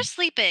 Shush, Yeah. you're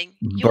sleeping.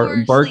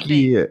 You're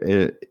Barky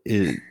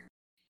sleeping.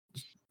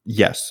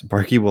 yes,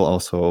 Barky will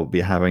also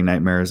be having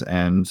nightmares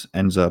and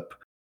ends up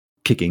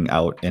kicking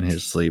out in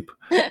his sleep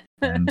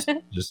and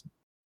just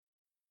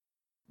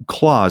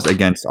claws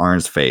against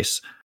Arn's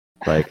face,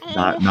 like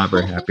not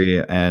very happy.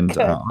 And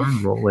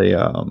Arn, roll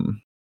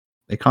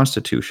a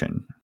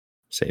Constitution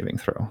saving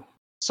throw.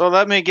 So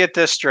let me get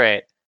this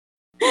straight.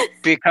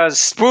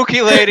 Because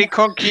Spooky Lady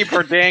couldn't keep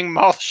her dang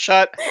mouth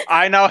shut,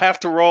 I now have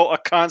to roll a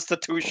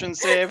Constitution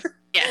save.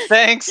 Yes.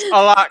 Thanks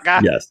a lot,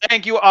 guys. Yes.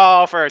 Thank you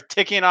all for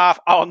ticking off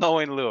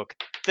all-knowing Luke.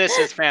 This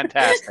is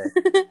fantastic.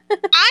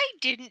 I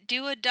didn't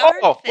do a darn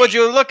Oh, thing. would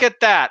you look at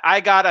that? I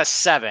got a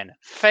 7.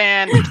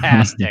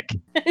 Fantastic.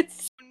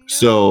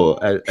 So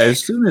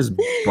as soon as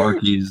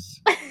Barky's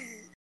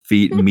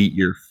feet meet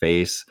your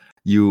face,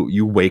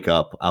 you wake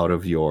up out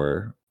of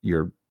your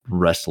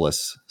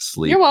restless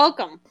sleep. You're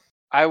welcome.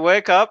 I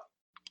wake up.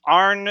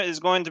 Arn is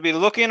going to be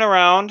looking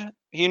around.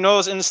 He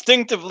knows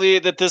instinctively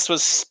that this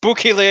was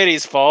Spooky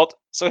Lady's fault,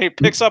 so he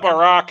picks up a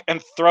rock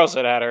and throws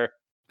it at her.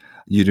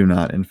 You do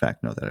not, in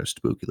fact, know that it was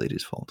Spooky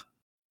Lady's fault.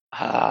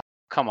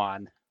 Come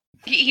on.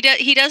 He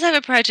does have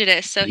a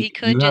prejudice, so he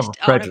could You have just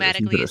a prejudice, you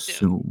automatically could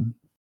assume.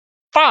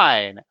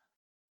 Fine.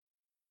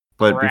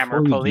 But Grammar before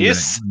you do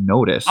police. that, you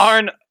notice.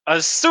 Arn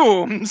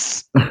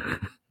assumes that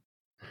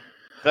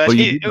Well,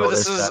 you do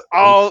this notice is that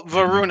all both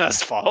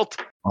Varuna's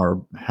fault.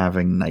 are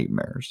having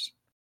nightmares.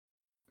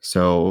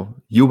 So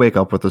you wake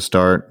up with a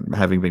start,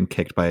 having been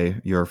kicked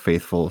by your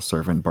faithful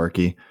servant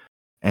Barky,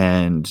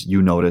 and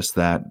you notice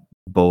that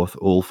both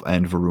Ulf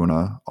and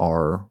Varuna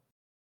are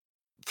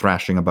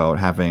thrashing about,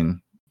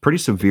 having pretty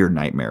severe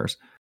nightmares,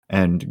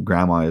 and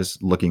Grandma is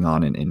looking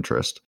on in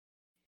interest.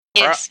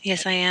 Yes,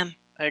 I am.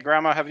 Hey,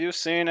 Grandma, have you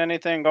seen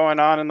anything going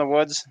on in the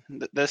woods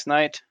this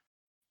night?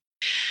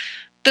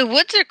 The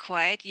woods are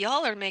quiet.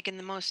 Y'all are making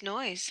the most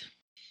noise.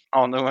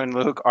 Oh, no, and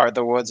Luke, are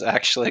the woods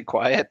actually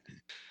quiet?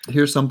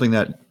 Here's something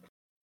that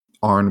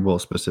Arn will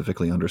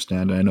specifically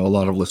understand, and I know a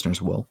lot of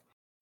listeners will.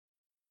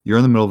 You're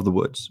in the middle of the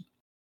woods.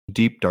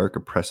 Deep, dark,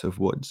 oppressive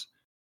woods.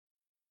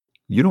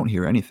 You don't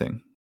hear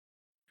anything.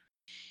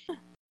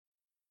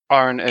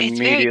 Arn It's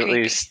very immediately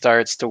creepy.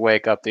 starts to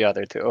wake up the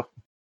other two.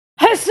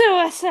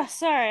 So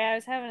sorry, I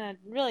was having a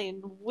really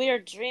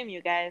weird dream,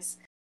 you guys.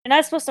 You're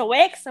not supposed to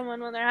wake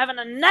someone when they're having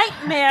a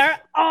nightmare.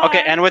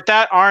 Okay, and with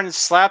that, Arn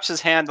slaps his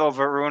hand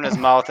over Varuna's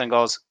mouth and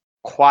goes,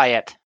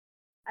 "Quiet."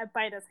 I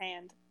bite his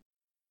hand.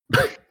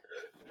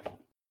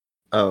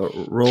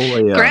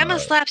 Roll a... Grandma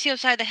slaps you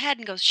upside the head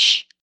and goes,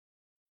 shh.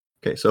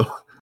 Okay, so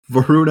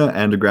Varuna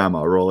and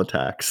Grandma roll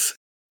attacks.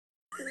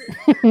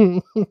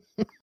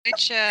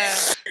 Which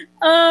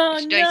Oh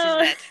dice is no!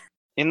 that?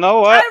 You know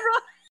what?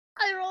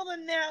 I rolled a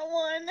nat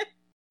one.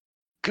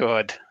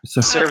 Good.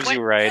 So Serves what-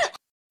 you right.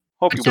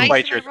 Hope What you dice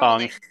bite am your I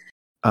tongue.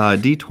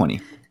 rolling?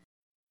 D20.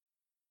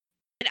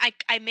 And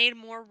I made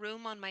more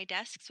room on my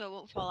desk so it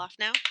won't fall off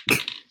now.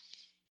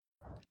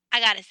 I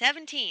got a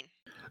 17.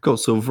 Cool.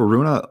 So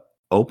Varuna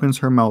opens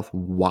her mouth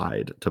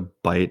wide to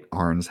bite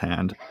Arn's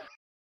hand.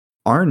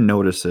 Arn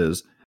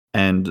notices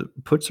and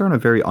puts her in a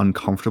very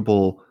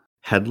uncomfortable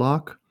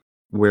headlock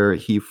where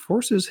he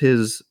forces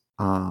his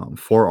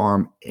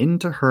forearm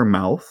into her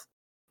mouth,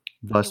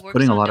 thus It works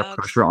putting a on lot of dogs.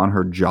 pressure on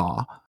her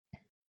jaw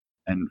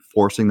and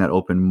forcing that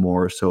open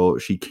more so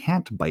she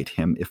can't bite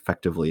him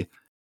effectively.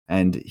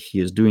 And he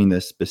is doing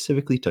this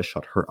specifically to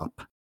shut her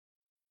up.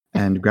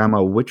 And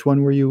Grandma, which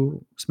one were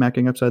you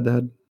smacking upside the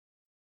head?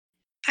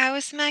 I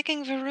was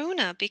smacking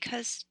Varuna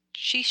because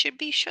she should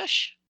be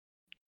shush.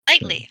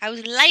 Lightly. I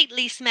was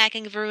lightly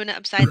smacking Varuna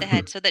upside the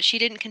head so that she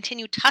didn't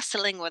continue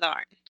tussling with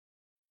Arn.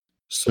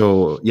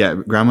 So yeah,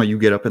 Grandma, you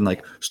get up and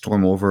like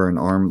storm over, and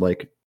Arm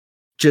like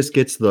just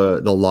gets the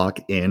lock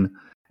in,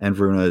 and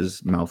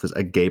Varuna's mouth is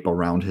agape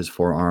around his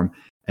forearm,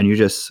 and you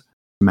just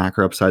smack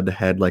her upside the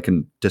head like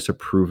a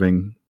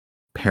disapproving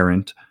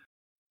parent,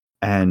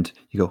 and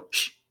you go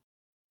shh,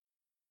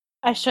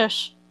 I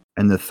shush.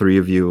 and the three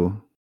of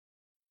you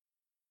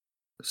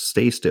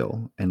stay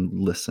still and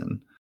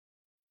listen.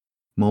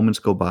 Moments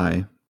go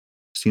by,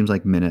 seems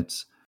like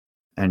minutes,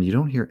 and you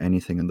don't hear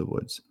anything in the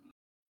woods.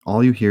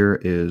 All you hear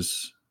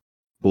is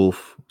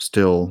Wolf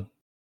still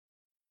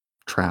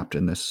trapped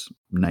in this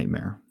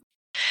nightmare.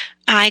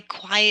 I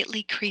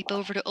quietly creep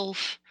over to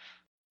Ulf,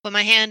 put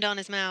my hand on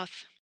his mouth,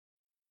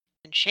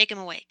 and shake him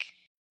awake.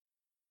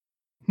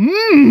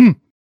 Hmm.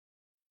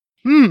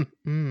 Hmm.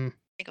 Hmm.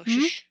 I go, Hmm?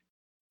 shh,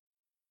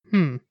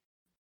 Hmm.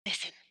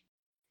 listen.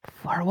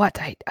 For what?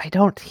 I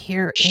don't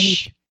hear any.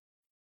 Shh.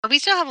 But we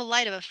still have a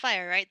light of a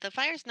fire, right? The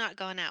fire's not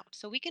gone out,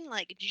 so we can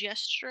like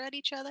gesture at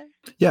each other.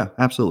 Yeah,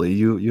 absolutely.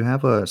 You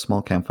have a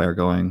small campfire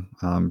going,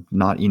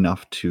 not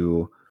enough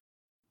to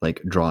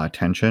like draw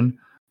attention,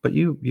 but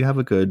you have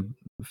a good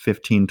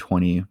 15,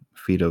 20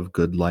 feet of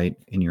good light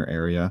in your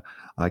area.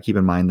 Keep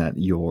in mind that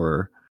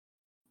your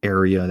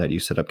area that you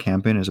set up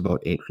camp in is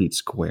about 8 feet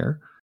square,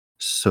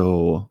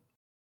 so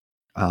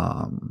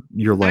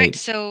your All right, light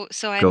so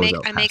I goes make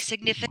out I make past the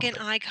significant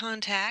monitor. eye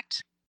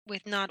contact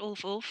with not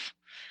Ulf,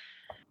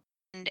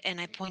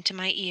 and I point to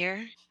my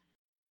ear.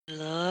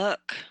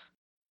 Look.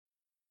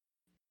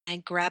 I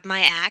grab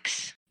my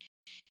axe.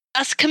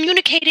 Us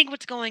communicating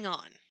what's going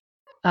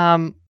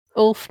on.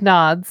 Ulf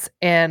nods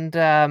and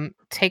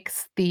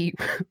takes the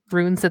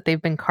runes that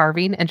they've been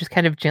carving and just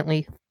kind of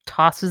gently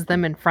tosses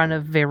them in front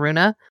of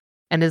Veruna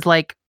and is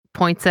like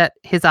points at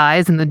his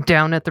eyes and then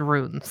down at the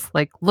runes.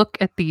 Like, look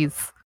at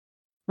these.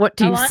 What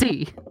do you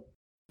see?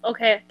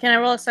 Okay, can I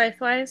roll a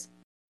Scythewise?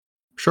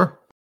 Sure.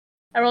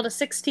 I rolled a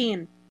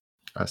 16.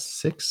 A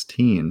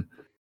 16.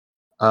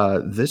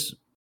 This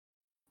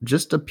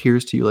just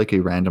appears to you like a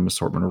random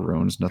assortment of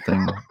runes.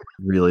 Nothing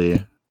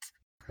really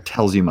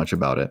tells you much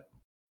about it.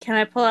 Can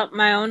I pull up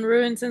my own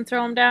runes and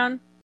throw them down?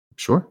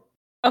 Sure.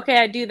 Okay,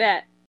 I do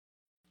that.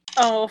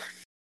 Oh,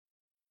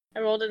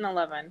 I rolled an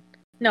 11.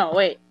 No,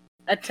 wait,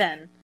 a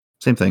 10.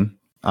 Same thing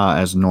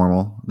as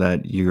normal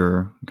that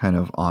you're kind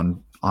of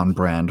on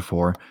brand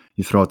for.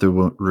 You throw out the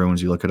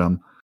runes, you look at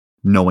them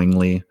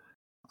knowingly,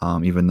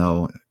 even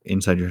though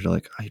inside you're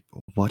like,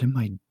 what am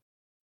I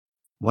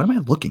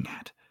looking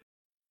at?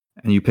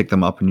 And you pick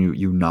them up and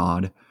you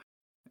nod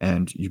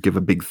and you give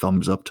a big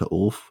thumbs up to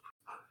Ulf,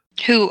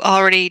 who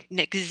already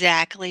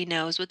exactly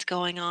knows what's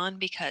going on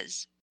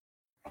because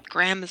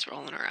Graham is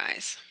rolling her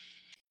eyes.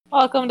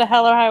 Welcome to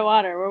Hell or High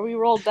Water, where we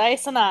roll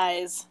dice and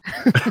eyes.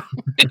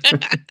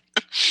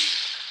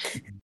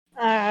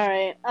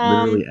 Alright.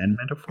 Literally and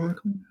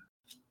metaphorically?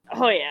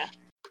 Oh, yeah.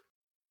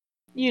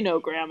 You know,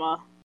 Grandma.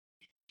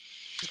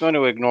 He's going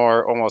to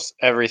ignore almost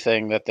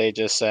everything that they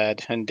just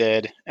said and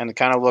did and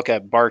kind of look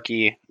at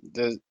Barky.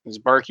 Is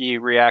Barky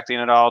reacting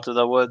at all to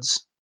the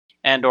woods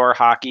and or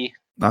Hockey?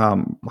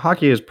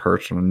 Hockey is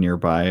perched on a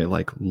nearby,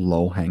 like,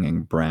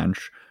 low-hanging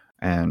branch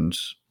and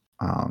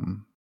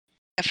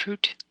a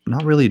fruit.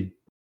 Not really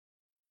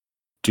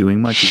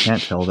doing much. You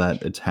can't tell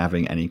that it's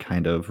having any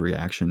kind of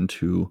reaction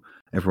to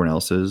everyone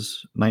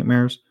else's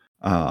nightmares.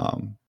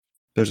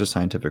 There's a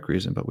scientific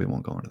reason, but we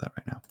won't go into that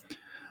right now.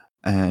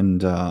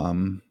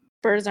 And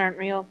birds aren't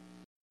real.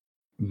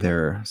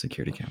 They're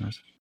security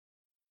cameras.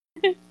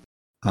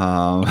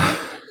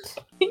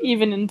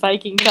 Even in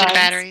Viking These are times.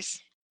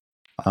 batteries.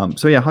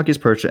 So yeah, Hockey's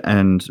perch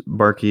and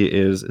Barky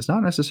is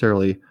not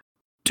necessarily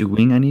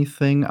doing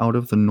anything out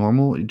of the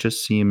normal. It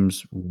just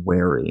seems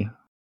wary.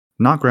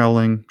 Not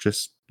growling,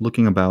 just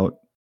looking about.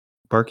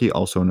 Barky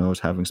also knows,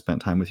 having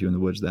spent time with you in the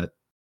woods, that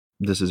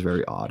this is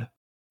very odd.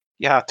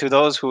 Yeah, to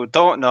those who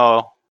don't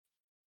know,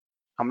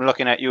 I'm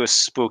looking at you,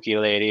 spooky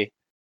lady.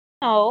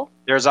 Oh.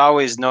 There's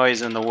always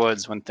noise in the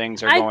woods when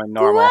things are going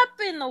normal. I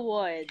grew up in the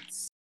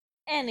woods.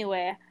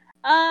 Anyway,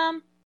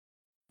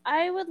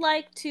 I would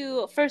like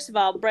to, first of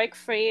all, break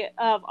free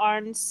of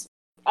Arn's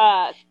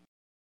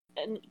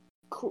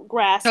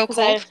grasp,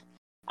 because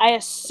I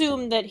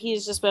assume that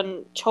he's just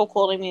been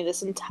chokeholding me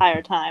this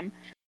entire time.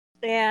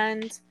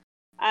 And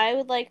I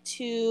would like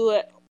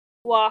to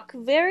walk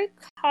very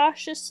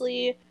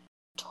cautiously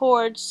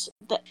towards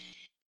the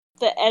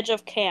edge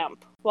of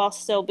camp while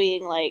still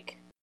being, like,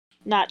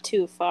 not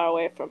too far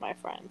away from my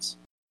friends.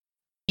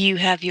 You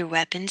have your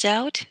weapons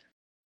out?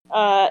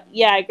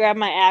 Yeah, I grabbed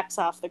my axe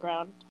off the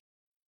ground.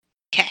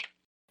 Okay.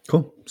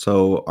 Cool.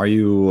 So are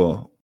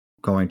you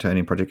going to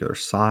any particular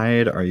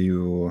side?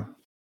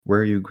 Where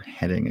are you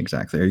heading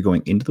exactly? Are you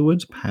going into the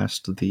woods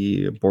past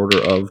the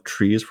border of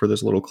trees for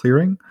this little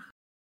clearing?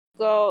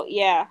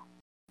 Yeah.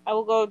 I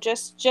will go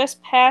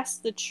just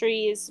past the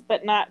trees,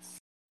 but not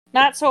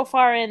so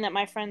far in that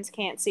my friends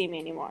can't see me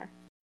anymore.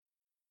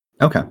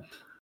 Okay.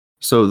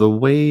 So the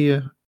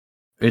way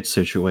it's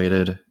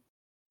situated,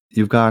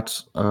 you've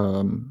got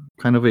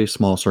kind of a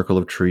small circle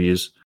of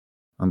trees,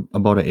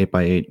 about an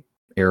 8x8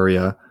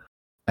 area,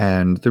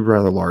 and they're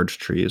rather large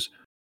trees.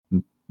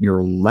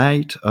 Your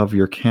light of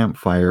your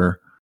campfire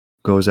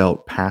goes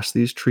out past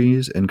these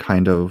trees in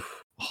kind of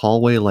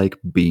hallway-like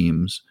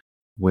beams,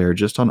 where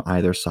just on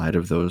either side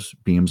of those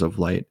beams of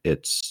light,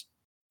 it's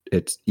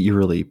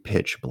eerily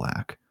pitch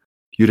black.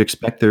 You'd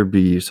expect there to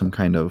be some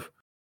kind of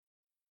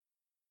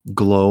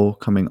glow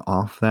coming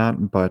off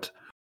that, but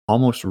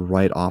almost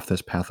right off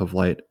this path of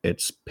light,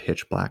 it's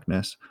pitch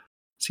blackness.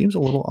 Seems a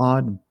little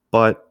odd,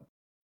 but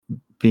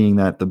being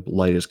that the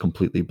light is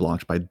completely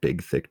blocked by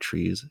big, thick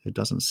trees, it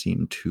doesn't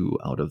seem too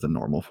out of the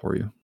normal for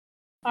you.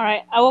 All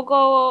right, I will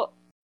go.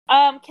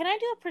 Can I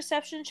do a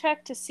perception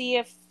check to see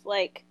if,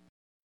 like,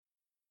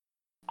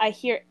 I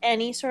hear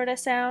any sort of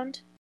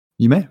sound?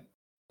 You may.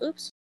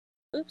 Oops.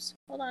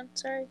 Hold on.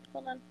 Sorry.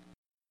 Hold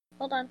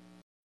on.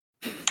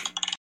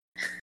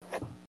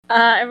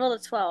 I rolled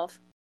a 12.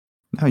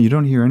 No, you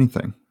don't hear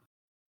anything,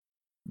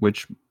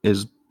 which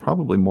is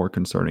probably more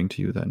concerning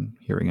to you than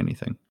hearing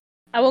anything.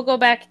 I will go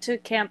back to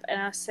camp and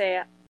I'll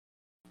say,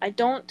 I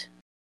don't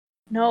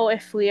know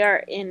if we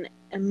are in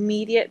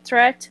immediate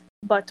threat,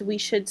 but we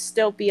should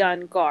still be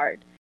on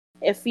guard.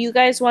 If you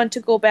guys want to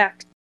go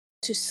back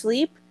to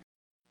sleep,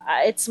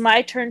 it's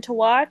my turn to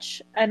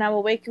watch, and I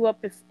will wake you up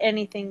if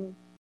anything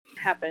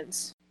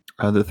happens.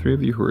 The three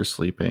of you who are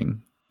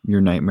sleeping,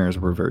 your nightmares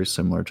were very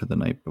similar to the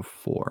night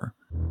before.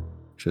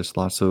 Just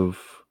lots of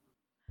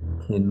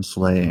kin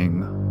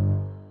slaying,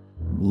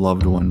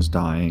 loved ones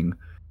dying,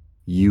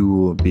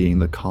 you being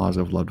the cause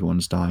of loved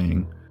ones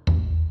dying,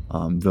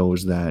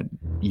 those that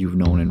you've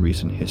known in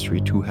recent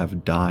history to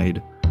have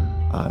died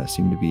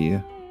seem to be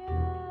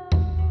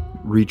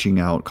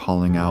reaching out,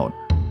 calling out,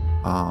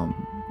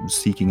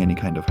 seeking any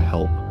kind of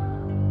help.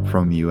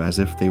 from you as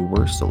if they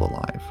were still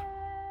alive,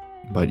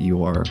 but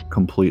you are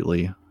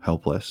completely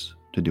helpless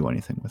to do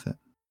anything with it.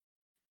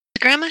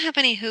 Does Grandma have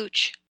any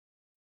hooch?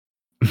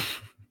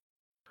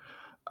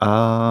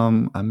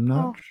 I'm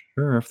not Oh.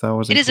 sure if that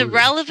was It is a included.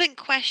 relevant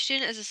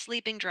question as a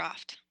sleeping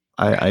draft.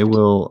 I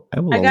will I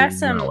got allow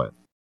some. it.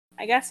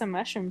 I got some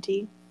mushroom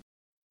tea.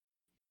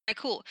 Alright,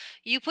 cool.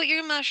 You put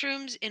your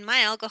mushrooms in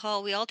my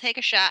alcohol. We all take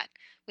a shot,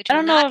 which I will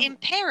don't know not if-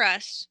 impair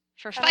us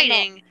for I don't know.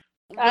 fighting.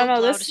 I don't Will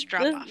know. blow This to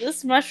drop off.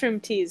 this mushroom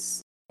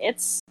tea's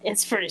it's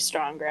pretty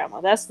strong,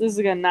 Grandma. This is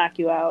gonna knock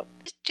you out.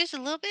 Just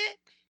a little bit.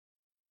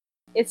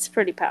 It's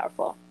pretty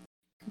powerful.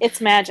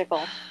 It's magical.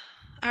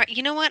 All right,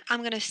 you know what?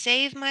 I'm gonna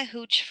save my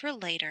hooch for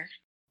later.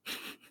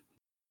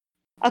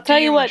 I'll Do tell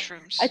your you what.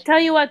 mushrooms. I tell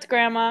you what,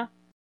 Grandma.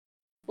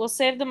 We'll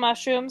save the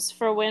mushrooms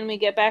for when we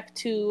get back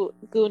to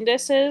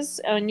Gundis's,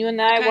 and you and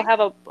I will Okay. have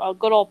a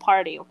good old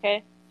party.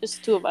 Okay,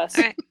 just two of us.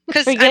 All right,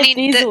 because I Forget mean,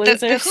 these the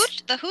losers.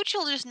 hooch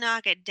will just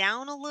knock it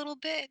down a little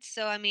bit.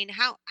 So I mean,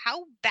 how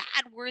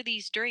bad were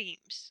these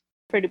dreams?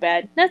 Pretty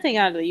bad. Nothing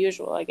out of the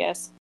usual, I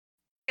guess.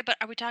 Yeah, but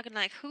are we talking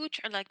like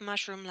hooch or like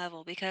mushroom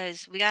level?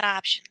 Because we got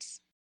options.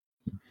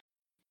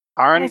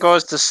 Arn Nice.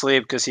 goes to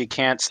sleep because he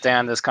can't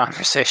stand this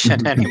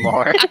conversation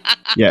anymore.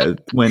 Yeah,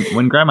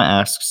 when Grandma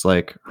asks,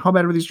 like, how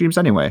bad were these dreams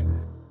anyway?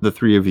 The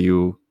three of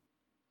you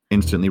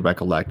instantly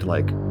recollect,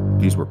 like,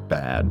 these were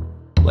bad.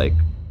 Like,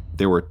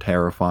 they were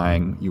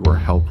terrifying. You were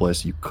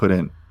helpless. You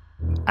couldn't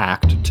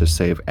act to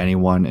save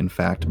anyone. In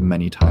fact,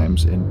 many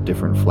times in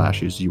different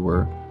flashes, you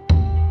were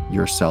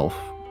yourself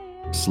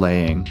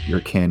slaying your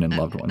kin and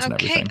loved ones and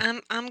Okay,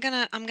 everything. I'm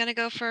gonna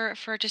go for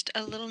just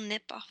a little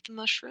nip off the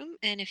mushroom,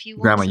 and if you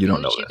want Grandma, some you hooch,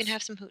 don't know you can this.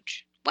 have some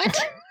hooch. What?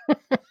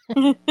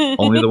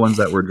 Only the ones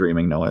that were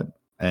dreaming know it,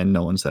 and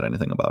no one said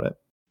anything about it.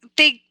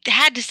 They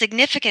had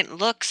significant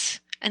looks,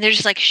 and they're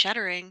just like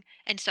shuddering,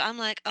 and so I'm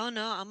like, oh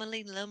no, I'm gonna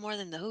need a little more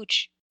than the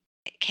hooch.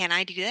 Can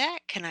I do that?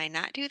 Can I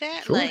not do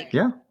that? Sure, Like,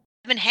 yeah,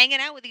 I've been hanging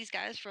out with these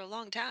guys for a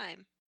long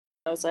time.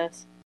 Knows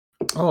us.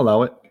 I'll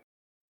allow it.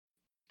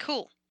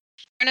 Cool.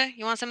 Erna,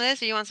 you want some of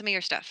this, or you want some of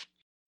your stuff?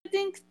 I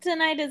think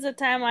tonight is a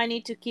time I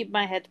need to keep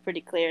my head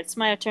pretty clear. It's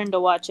my turn to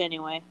watch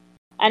anyway,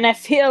 and I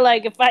feel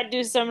like if I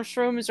do some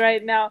shrooms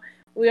right now,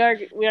 we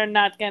are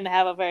not going to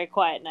have a very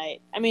quiet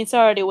night. I mean, it's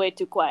already way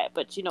too quiet,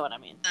 but you know what I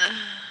mean.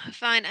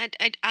 Fine.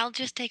 I'll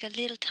just take a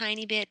little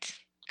tiny bit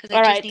because I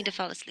All just right. need to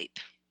fall asleep.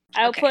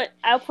 I'll Okay.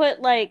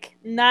 put like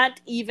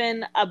not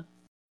even a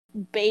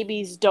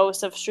baby's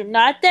dose of shroom.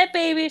 Not that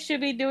babies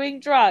should be doing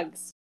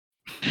drugs,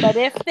 but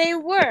if they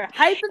were,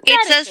 hypothetically,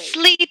 It's a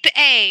sleep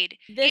aid.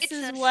 this it's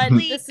is a what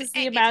sleep this is the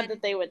aid. amount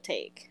that they would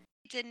take.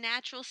 It's a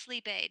natural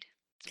sleep aid.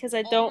 Because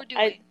I All we're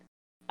don't,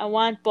 I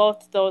want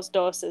both those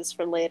doses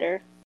for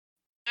later.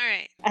 All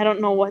right. I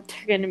don't know what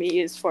they're going to be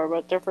used for,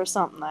 but they're for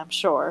something, I'm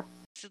sure.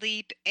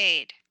 Sleep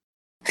aid.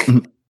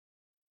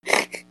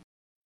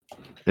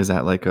 Is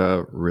that like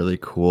a really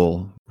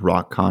cool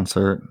rock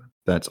concert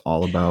that's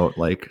all about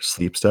like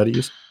sleep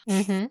studies?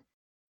 Mm-hmm.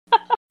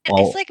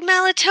 All- It's like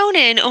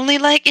melatonin, only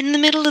like in the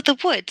middle of the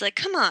woods. Like,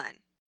 come on.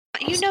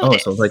 You know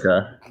this. so it's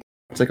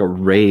like a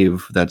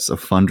rave that's a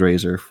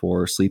fundraiser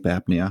for sleep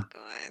apnea.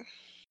 God.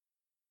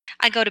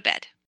 I go to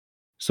bed.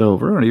 So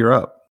Verona, you're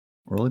up.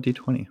 Roll a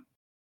d20.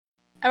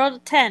 I rolled a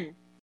 10,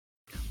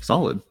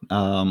 Solid.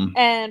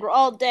 and we're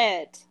all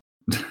dead.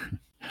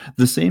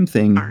 The same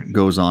thing Darn.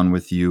 goes on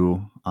with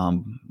you.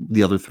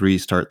 The other three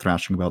start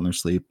thrashing about in their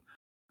sleep,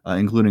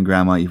 including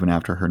Grandma, even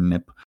after her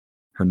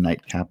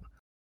nightcap.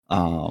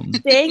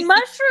 Dang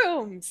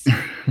mushrooms!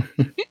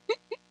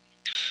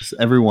 So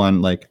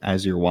everyone, like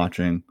as you're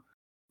watching,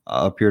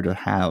 appear to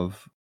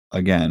have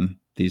again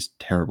these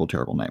terrible,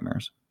 terrible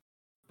nightmares.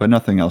 But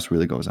nothing else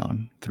really goes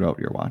on throughout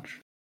your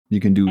watch. You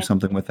can do Okay.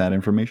 something with that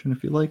information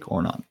if you like,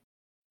 or not.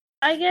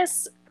 I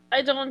guess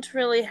I don't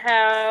really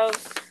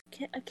have.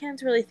 I can't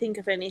really think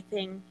of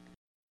anything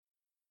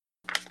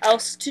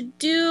else to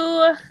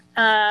do.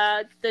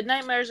 The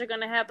nightmares are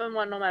going to happen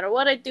no matter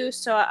what I do,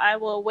 so I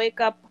will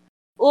wake up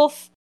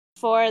Ulf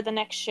for the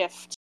next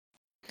shift.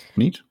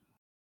 Neat.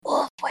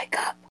 Ulf, wake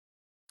up.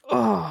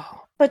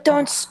 Oh, But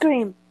don't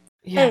scream.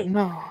 yeah, Hey,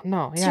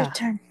 no, It's yeah. your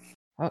turn.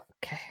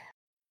 Okay,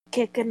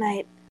 Okay, good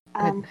night.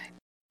 good night.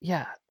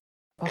 Yeah,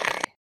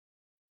 okay.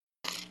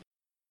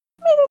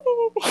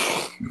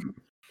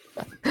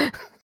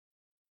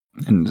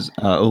 And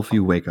Ulf,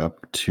 you wake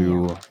up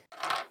to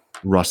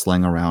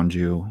rustling around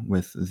you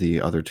with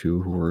the other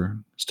two who were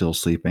still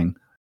sleeping,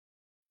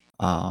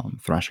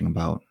 thrashing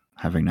about,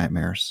 having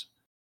nightmares,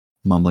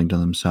 mumbling to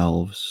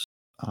themselves,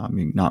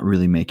 not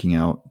really making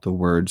out the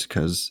words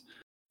because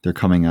they're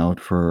coming out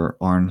for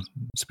Arn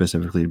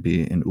specifically to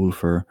be in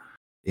Ulfr.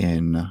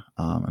 In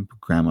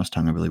Grandma's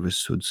tongue, I believe, is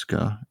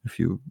Sudska. If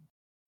you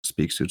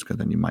speak Sudska,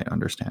 then you might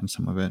understand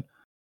some of it.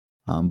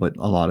 But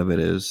a lot of it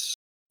is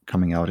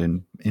coming out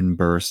in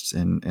bursts,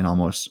 in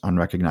almost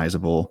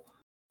unrecognizable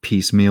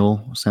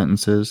piecemeal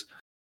sentences.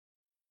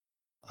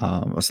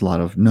 It's a lot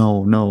of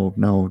no,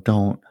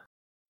 don't,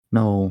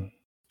 no,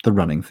 the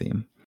running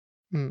theme.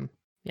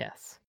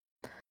 Yes.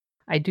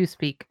 I do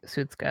speak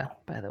Sudska,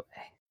 by the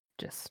way,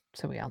 just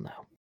so we all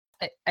know.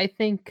 I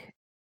think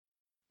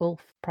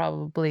Wolf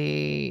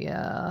probably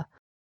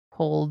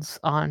holds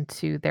on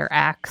to their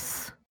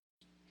axe.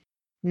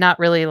 Not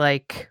really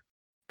like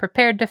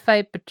prepared to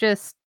fight, but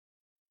just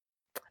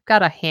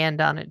got a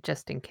hand on it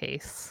just in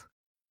case.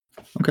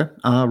 Okay.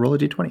 Roll a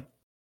d20.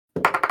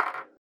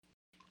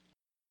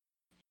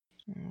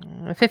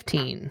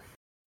 15.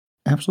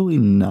 Absolutely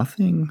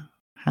nothing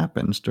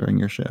happens during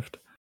your shift.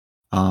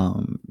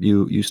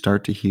 You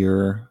start to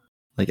hear,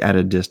 like at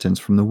a distance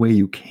from the way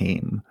you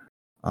came,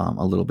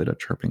 a little bit of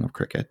chirping of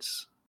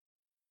crickets,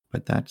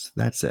 but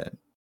that's it.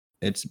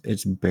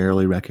 It's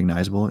barely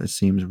recognizable. It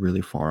seems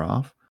really far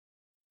off,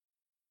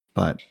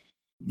 but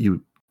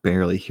you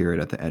barely hear it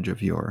at the edge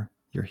of your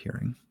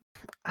hearing.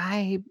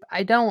 I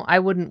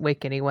wouldn't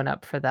wake anyone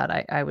up for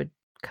that. I would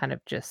kind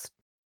of just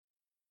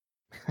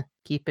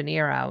keep an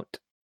ear out.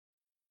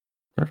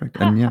 Perfect.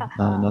 And yeah,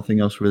 nothing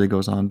else really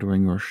goes on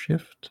during your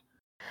shift.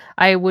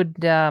 I would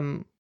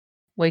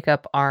wake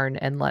up Arn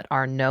and let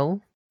Arn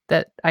know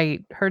that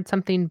I heard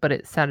something, but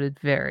it sounded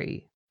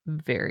very,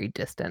 very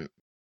distant.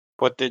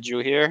 What did you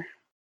hear?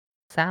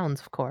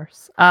 Sounds, of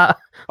course. Oh,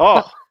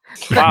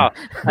 wow.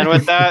 And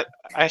with that,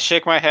 I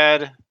shake my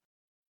head,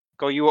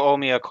 go, you owe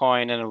me a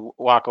coin, and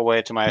walk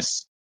away to my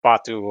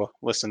spot to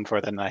listen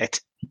for the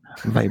night.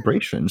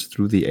 Vibrations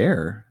through the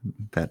air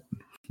that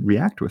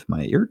react with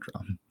my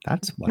eardrum.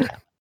 That's what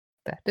happened.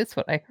 That is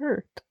what I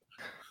heard.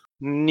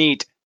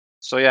 Neat.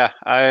 So yeah,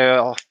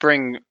 I'll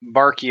bring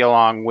Barky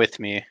along with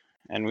me,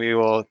 and we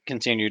will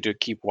continue to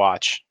keep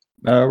watch.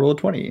 Roll a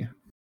 20.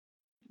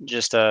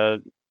 Just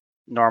a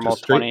normal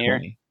Just straight 20 here.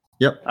 20.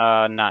 Yep.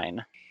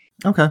 9.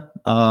 Okay.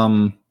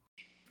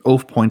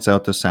 Ulf points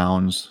out the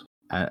sounds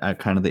at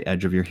kind of the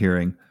edge of your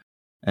hearing,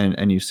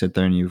 and you sit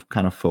there and you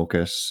kind of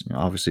focus. You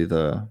know, obviously,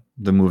 the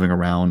moving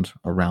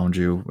around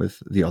you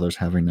with the others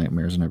having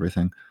nightmares and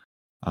everything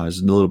is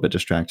a little bit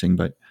distracting,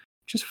 but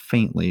just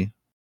faintly,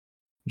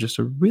 just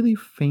a really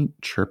faint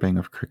chirping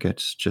of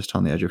crickets just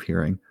on the edge of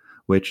hearing,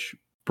 which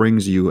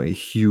brings you a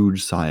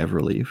huge sigh of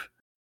relief.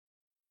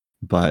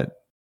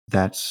 But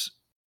that's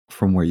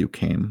from where you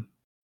came.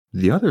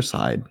 The other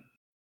side,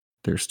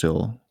 there's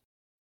still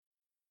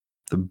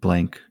the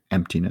blank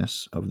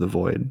emptiness of the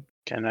void.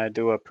 Can I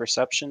do a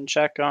perception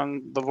check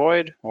on the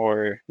void,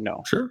 or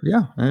no? Sure,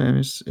 yeah.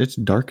 It's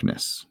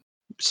darkness.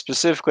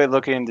 Specifically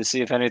looking to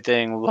see if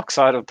anything looks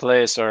out of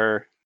place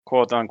or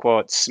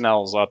quote-unquote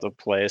smells out of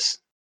place.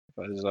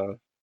 There's a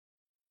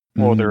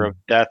odor of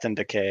death and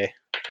decay.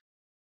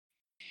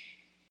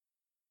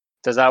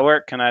 Does that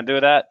work? Can I do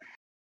that?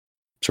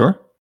 Sure.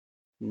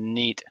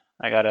 Neat.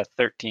 I got a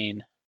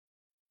 13.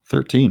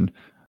 13.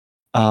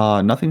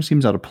 Nothing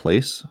seems out of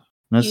place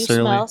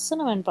necessarily. You smell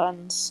cinnamon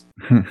buns.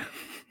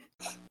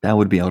 That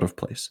would be out of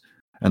place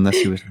unless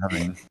he was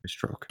having a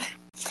stroke.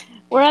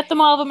 We're at the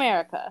Mall of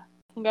America.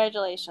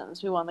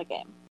 Congratulations, we won the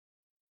game.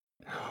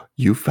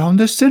 You found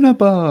the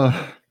Cinnabon!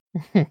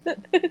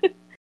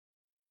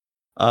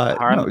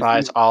 Harn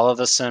buys all of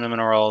the cinnamon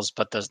rolls,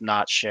 but does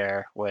not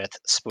share with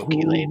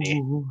Spooky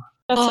Lady.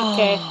 That's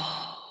okay.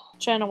 I'm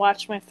trying to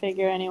watch my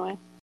figure anyway.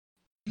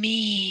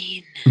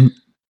 Mean.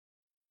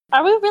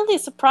 Are we really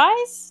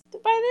surprised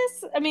by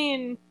this? I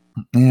mean...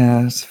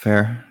 Yeah, that's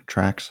fair.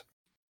 Tracks.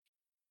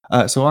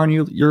 So Arn,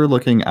 you're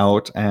looking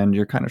out and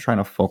you're kind of trying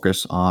to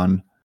focus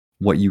on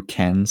what you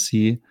can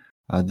see,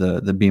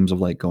 the beams of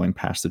light going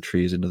past the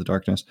trees into the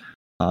darkness.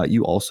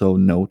 You also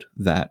note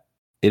that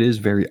it is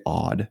very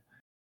odd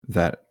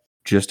that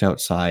just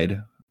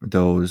outside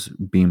those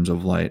beams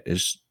of light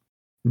is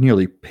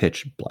nearly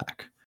pitch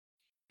black.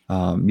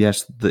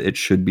 Yes, it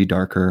should be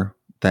darker.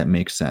 That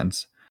makes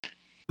sense.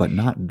 But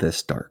not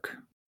this dark.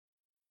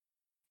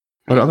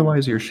 But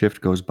otherwise, your shift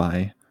goes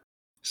by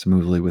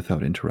smoothly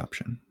without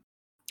interruption.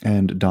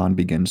 And dawn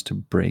begins to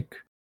break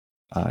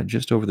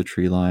just over the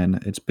tree line.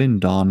 It's been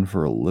dawn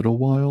for a little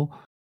while,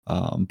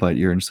 but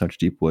you're in such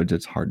deep woods,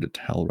 it's hard to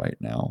tell right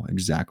now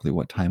exactly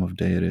what time of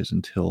day it is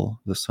until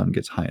the sun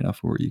gets high enough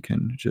where you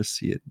can just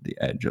see it, the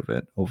edge of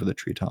it over the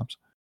treetops.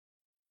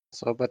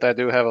 So, but I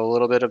do have a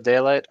little bit of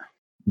daylight.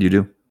 You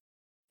do?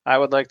 I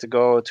would like to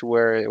go to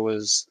where it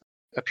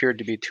appeared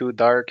to be too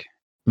dark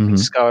and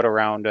scout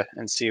around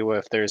and see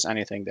if there's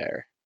anything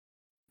there.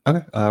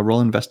 Okay, roll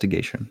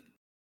investigation.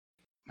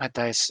 My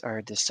dice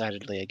are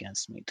decidedly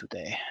against me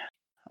today.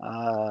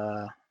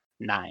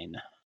 9.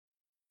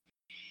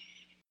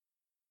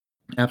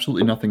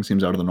 Absolutely nothing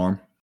seems out of the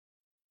norm.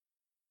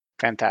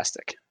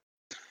 Fantastic.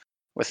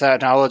 With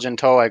that knowledge in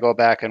tow, I go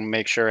back and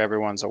make sure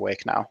everyone's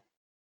awake now.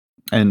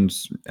 And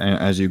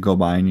as you go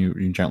by and you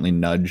gently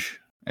nudge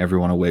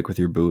everyone awake with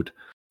your boot,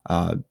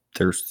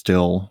 they're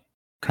still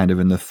kind of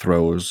in the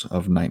throes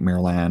of nightmare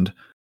land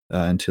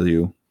until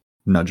you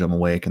nudge them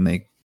awake and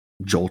they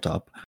jolt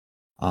up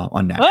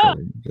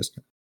unnaturally, just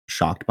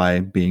shocked by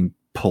being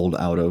pulled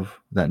out of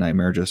that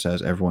nightmare just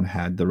as everyone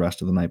had the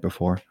rest of the night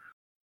before.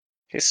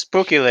 Hey,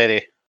 Spooky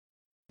Lady.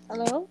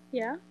 Hello?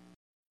 Yeah?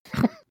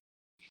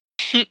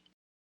 Do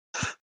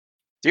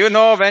you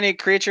know of any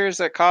creatures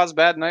that cause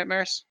bad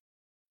nightmares?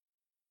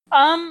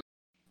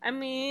 I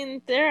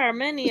mean, there are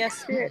many a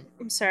spirit.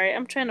 I'm sorry,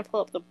 I'm trying to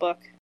pull up the book.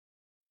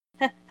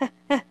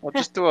 Well,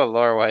 just do a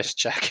lore-wise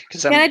check.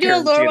 Can I do a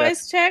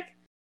lore-wise check?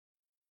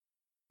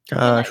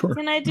 Sure.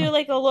 Can I do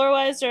like a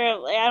lore-wise or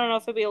I don't know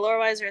if it'd be a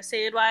lore-wise or a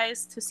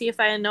Sade-wise to see if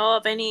I know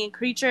of any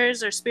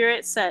creatures or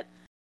spirits that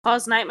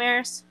cause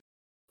nightmares?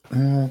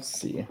 Let's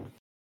see.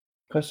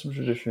 Custom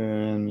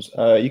traditions.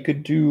 You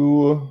could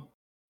do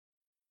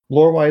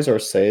lore-wise or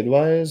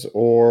Sade-wise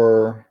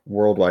or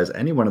world-wise.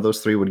 Any one of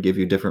those three would give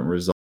you different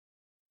results.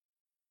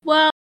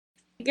 Well,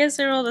 I guess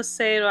I rolled a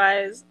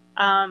Sade-wise,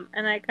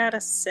 and I got a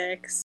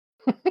 6.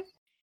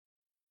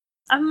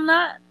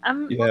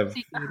 I'm You have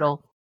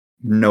Doodle.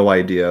 no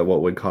idea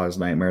what would cause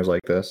nightmares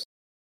like this.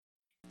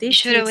 You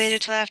should have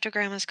waited till after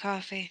Grandma's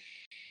coffee.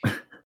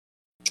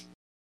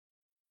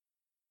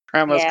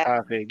 Grandma's Yeah.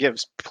 coffee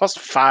gives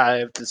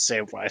 +5 to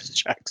save wise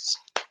checks.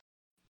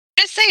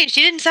 Just saying,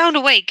 she didn't sound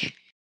awake.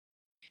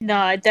 No,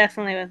 I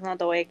definitely was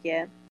not awake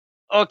yet.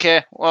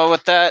 Okay, well,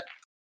 with that,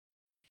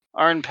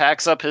 Arn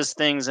packs up his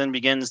things and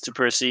begins to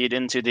proceed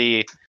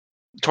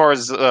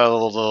towards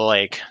the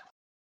lake.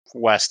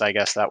 West, I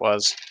guess that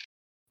was.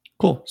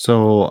 Cool.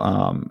 So,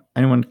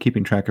 anyone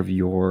keeping track of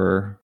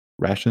your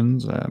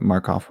rations,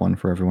 mark off one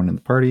for everyone in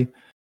the party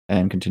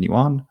and continue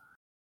on.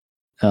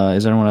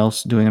 Is anyone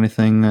else doing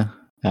anything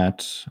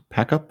at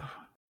pack up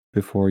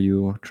before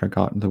you trek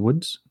out in the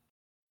woods?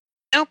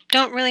 Nope,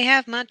 don't really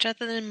have much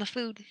other than my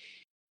food.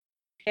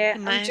 Yeah,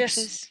 And my I'm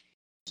axes.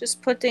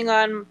 just putting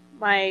on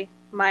my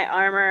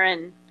armor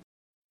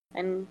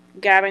and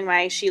grabbing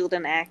my shield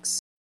and axe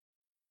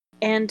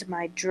and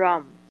my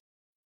drum.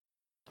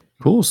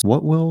 Cool. So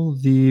what will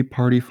the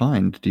party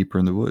find deeper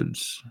in the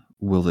woods?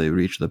 Will they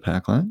reach the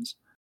packlands?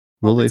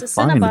 Will they It's a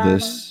find Cinnabon.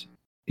 this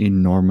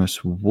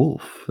enormous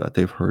wolf that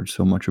they've heard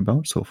so much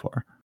about so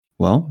far?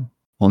 Well,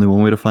 only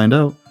one way to find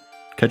out.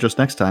 Catch us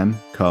next time,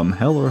 come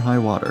hell or high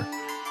water.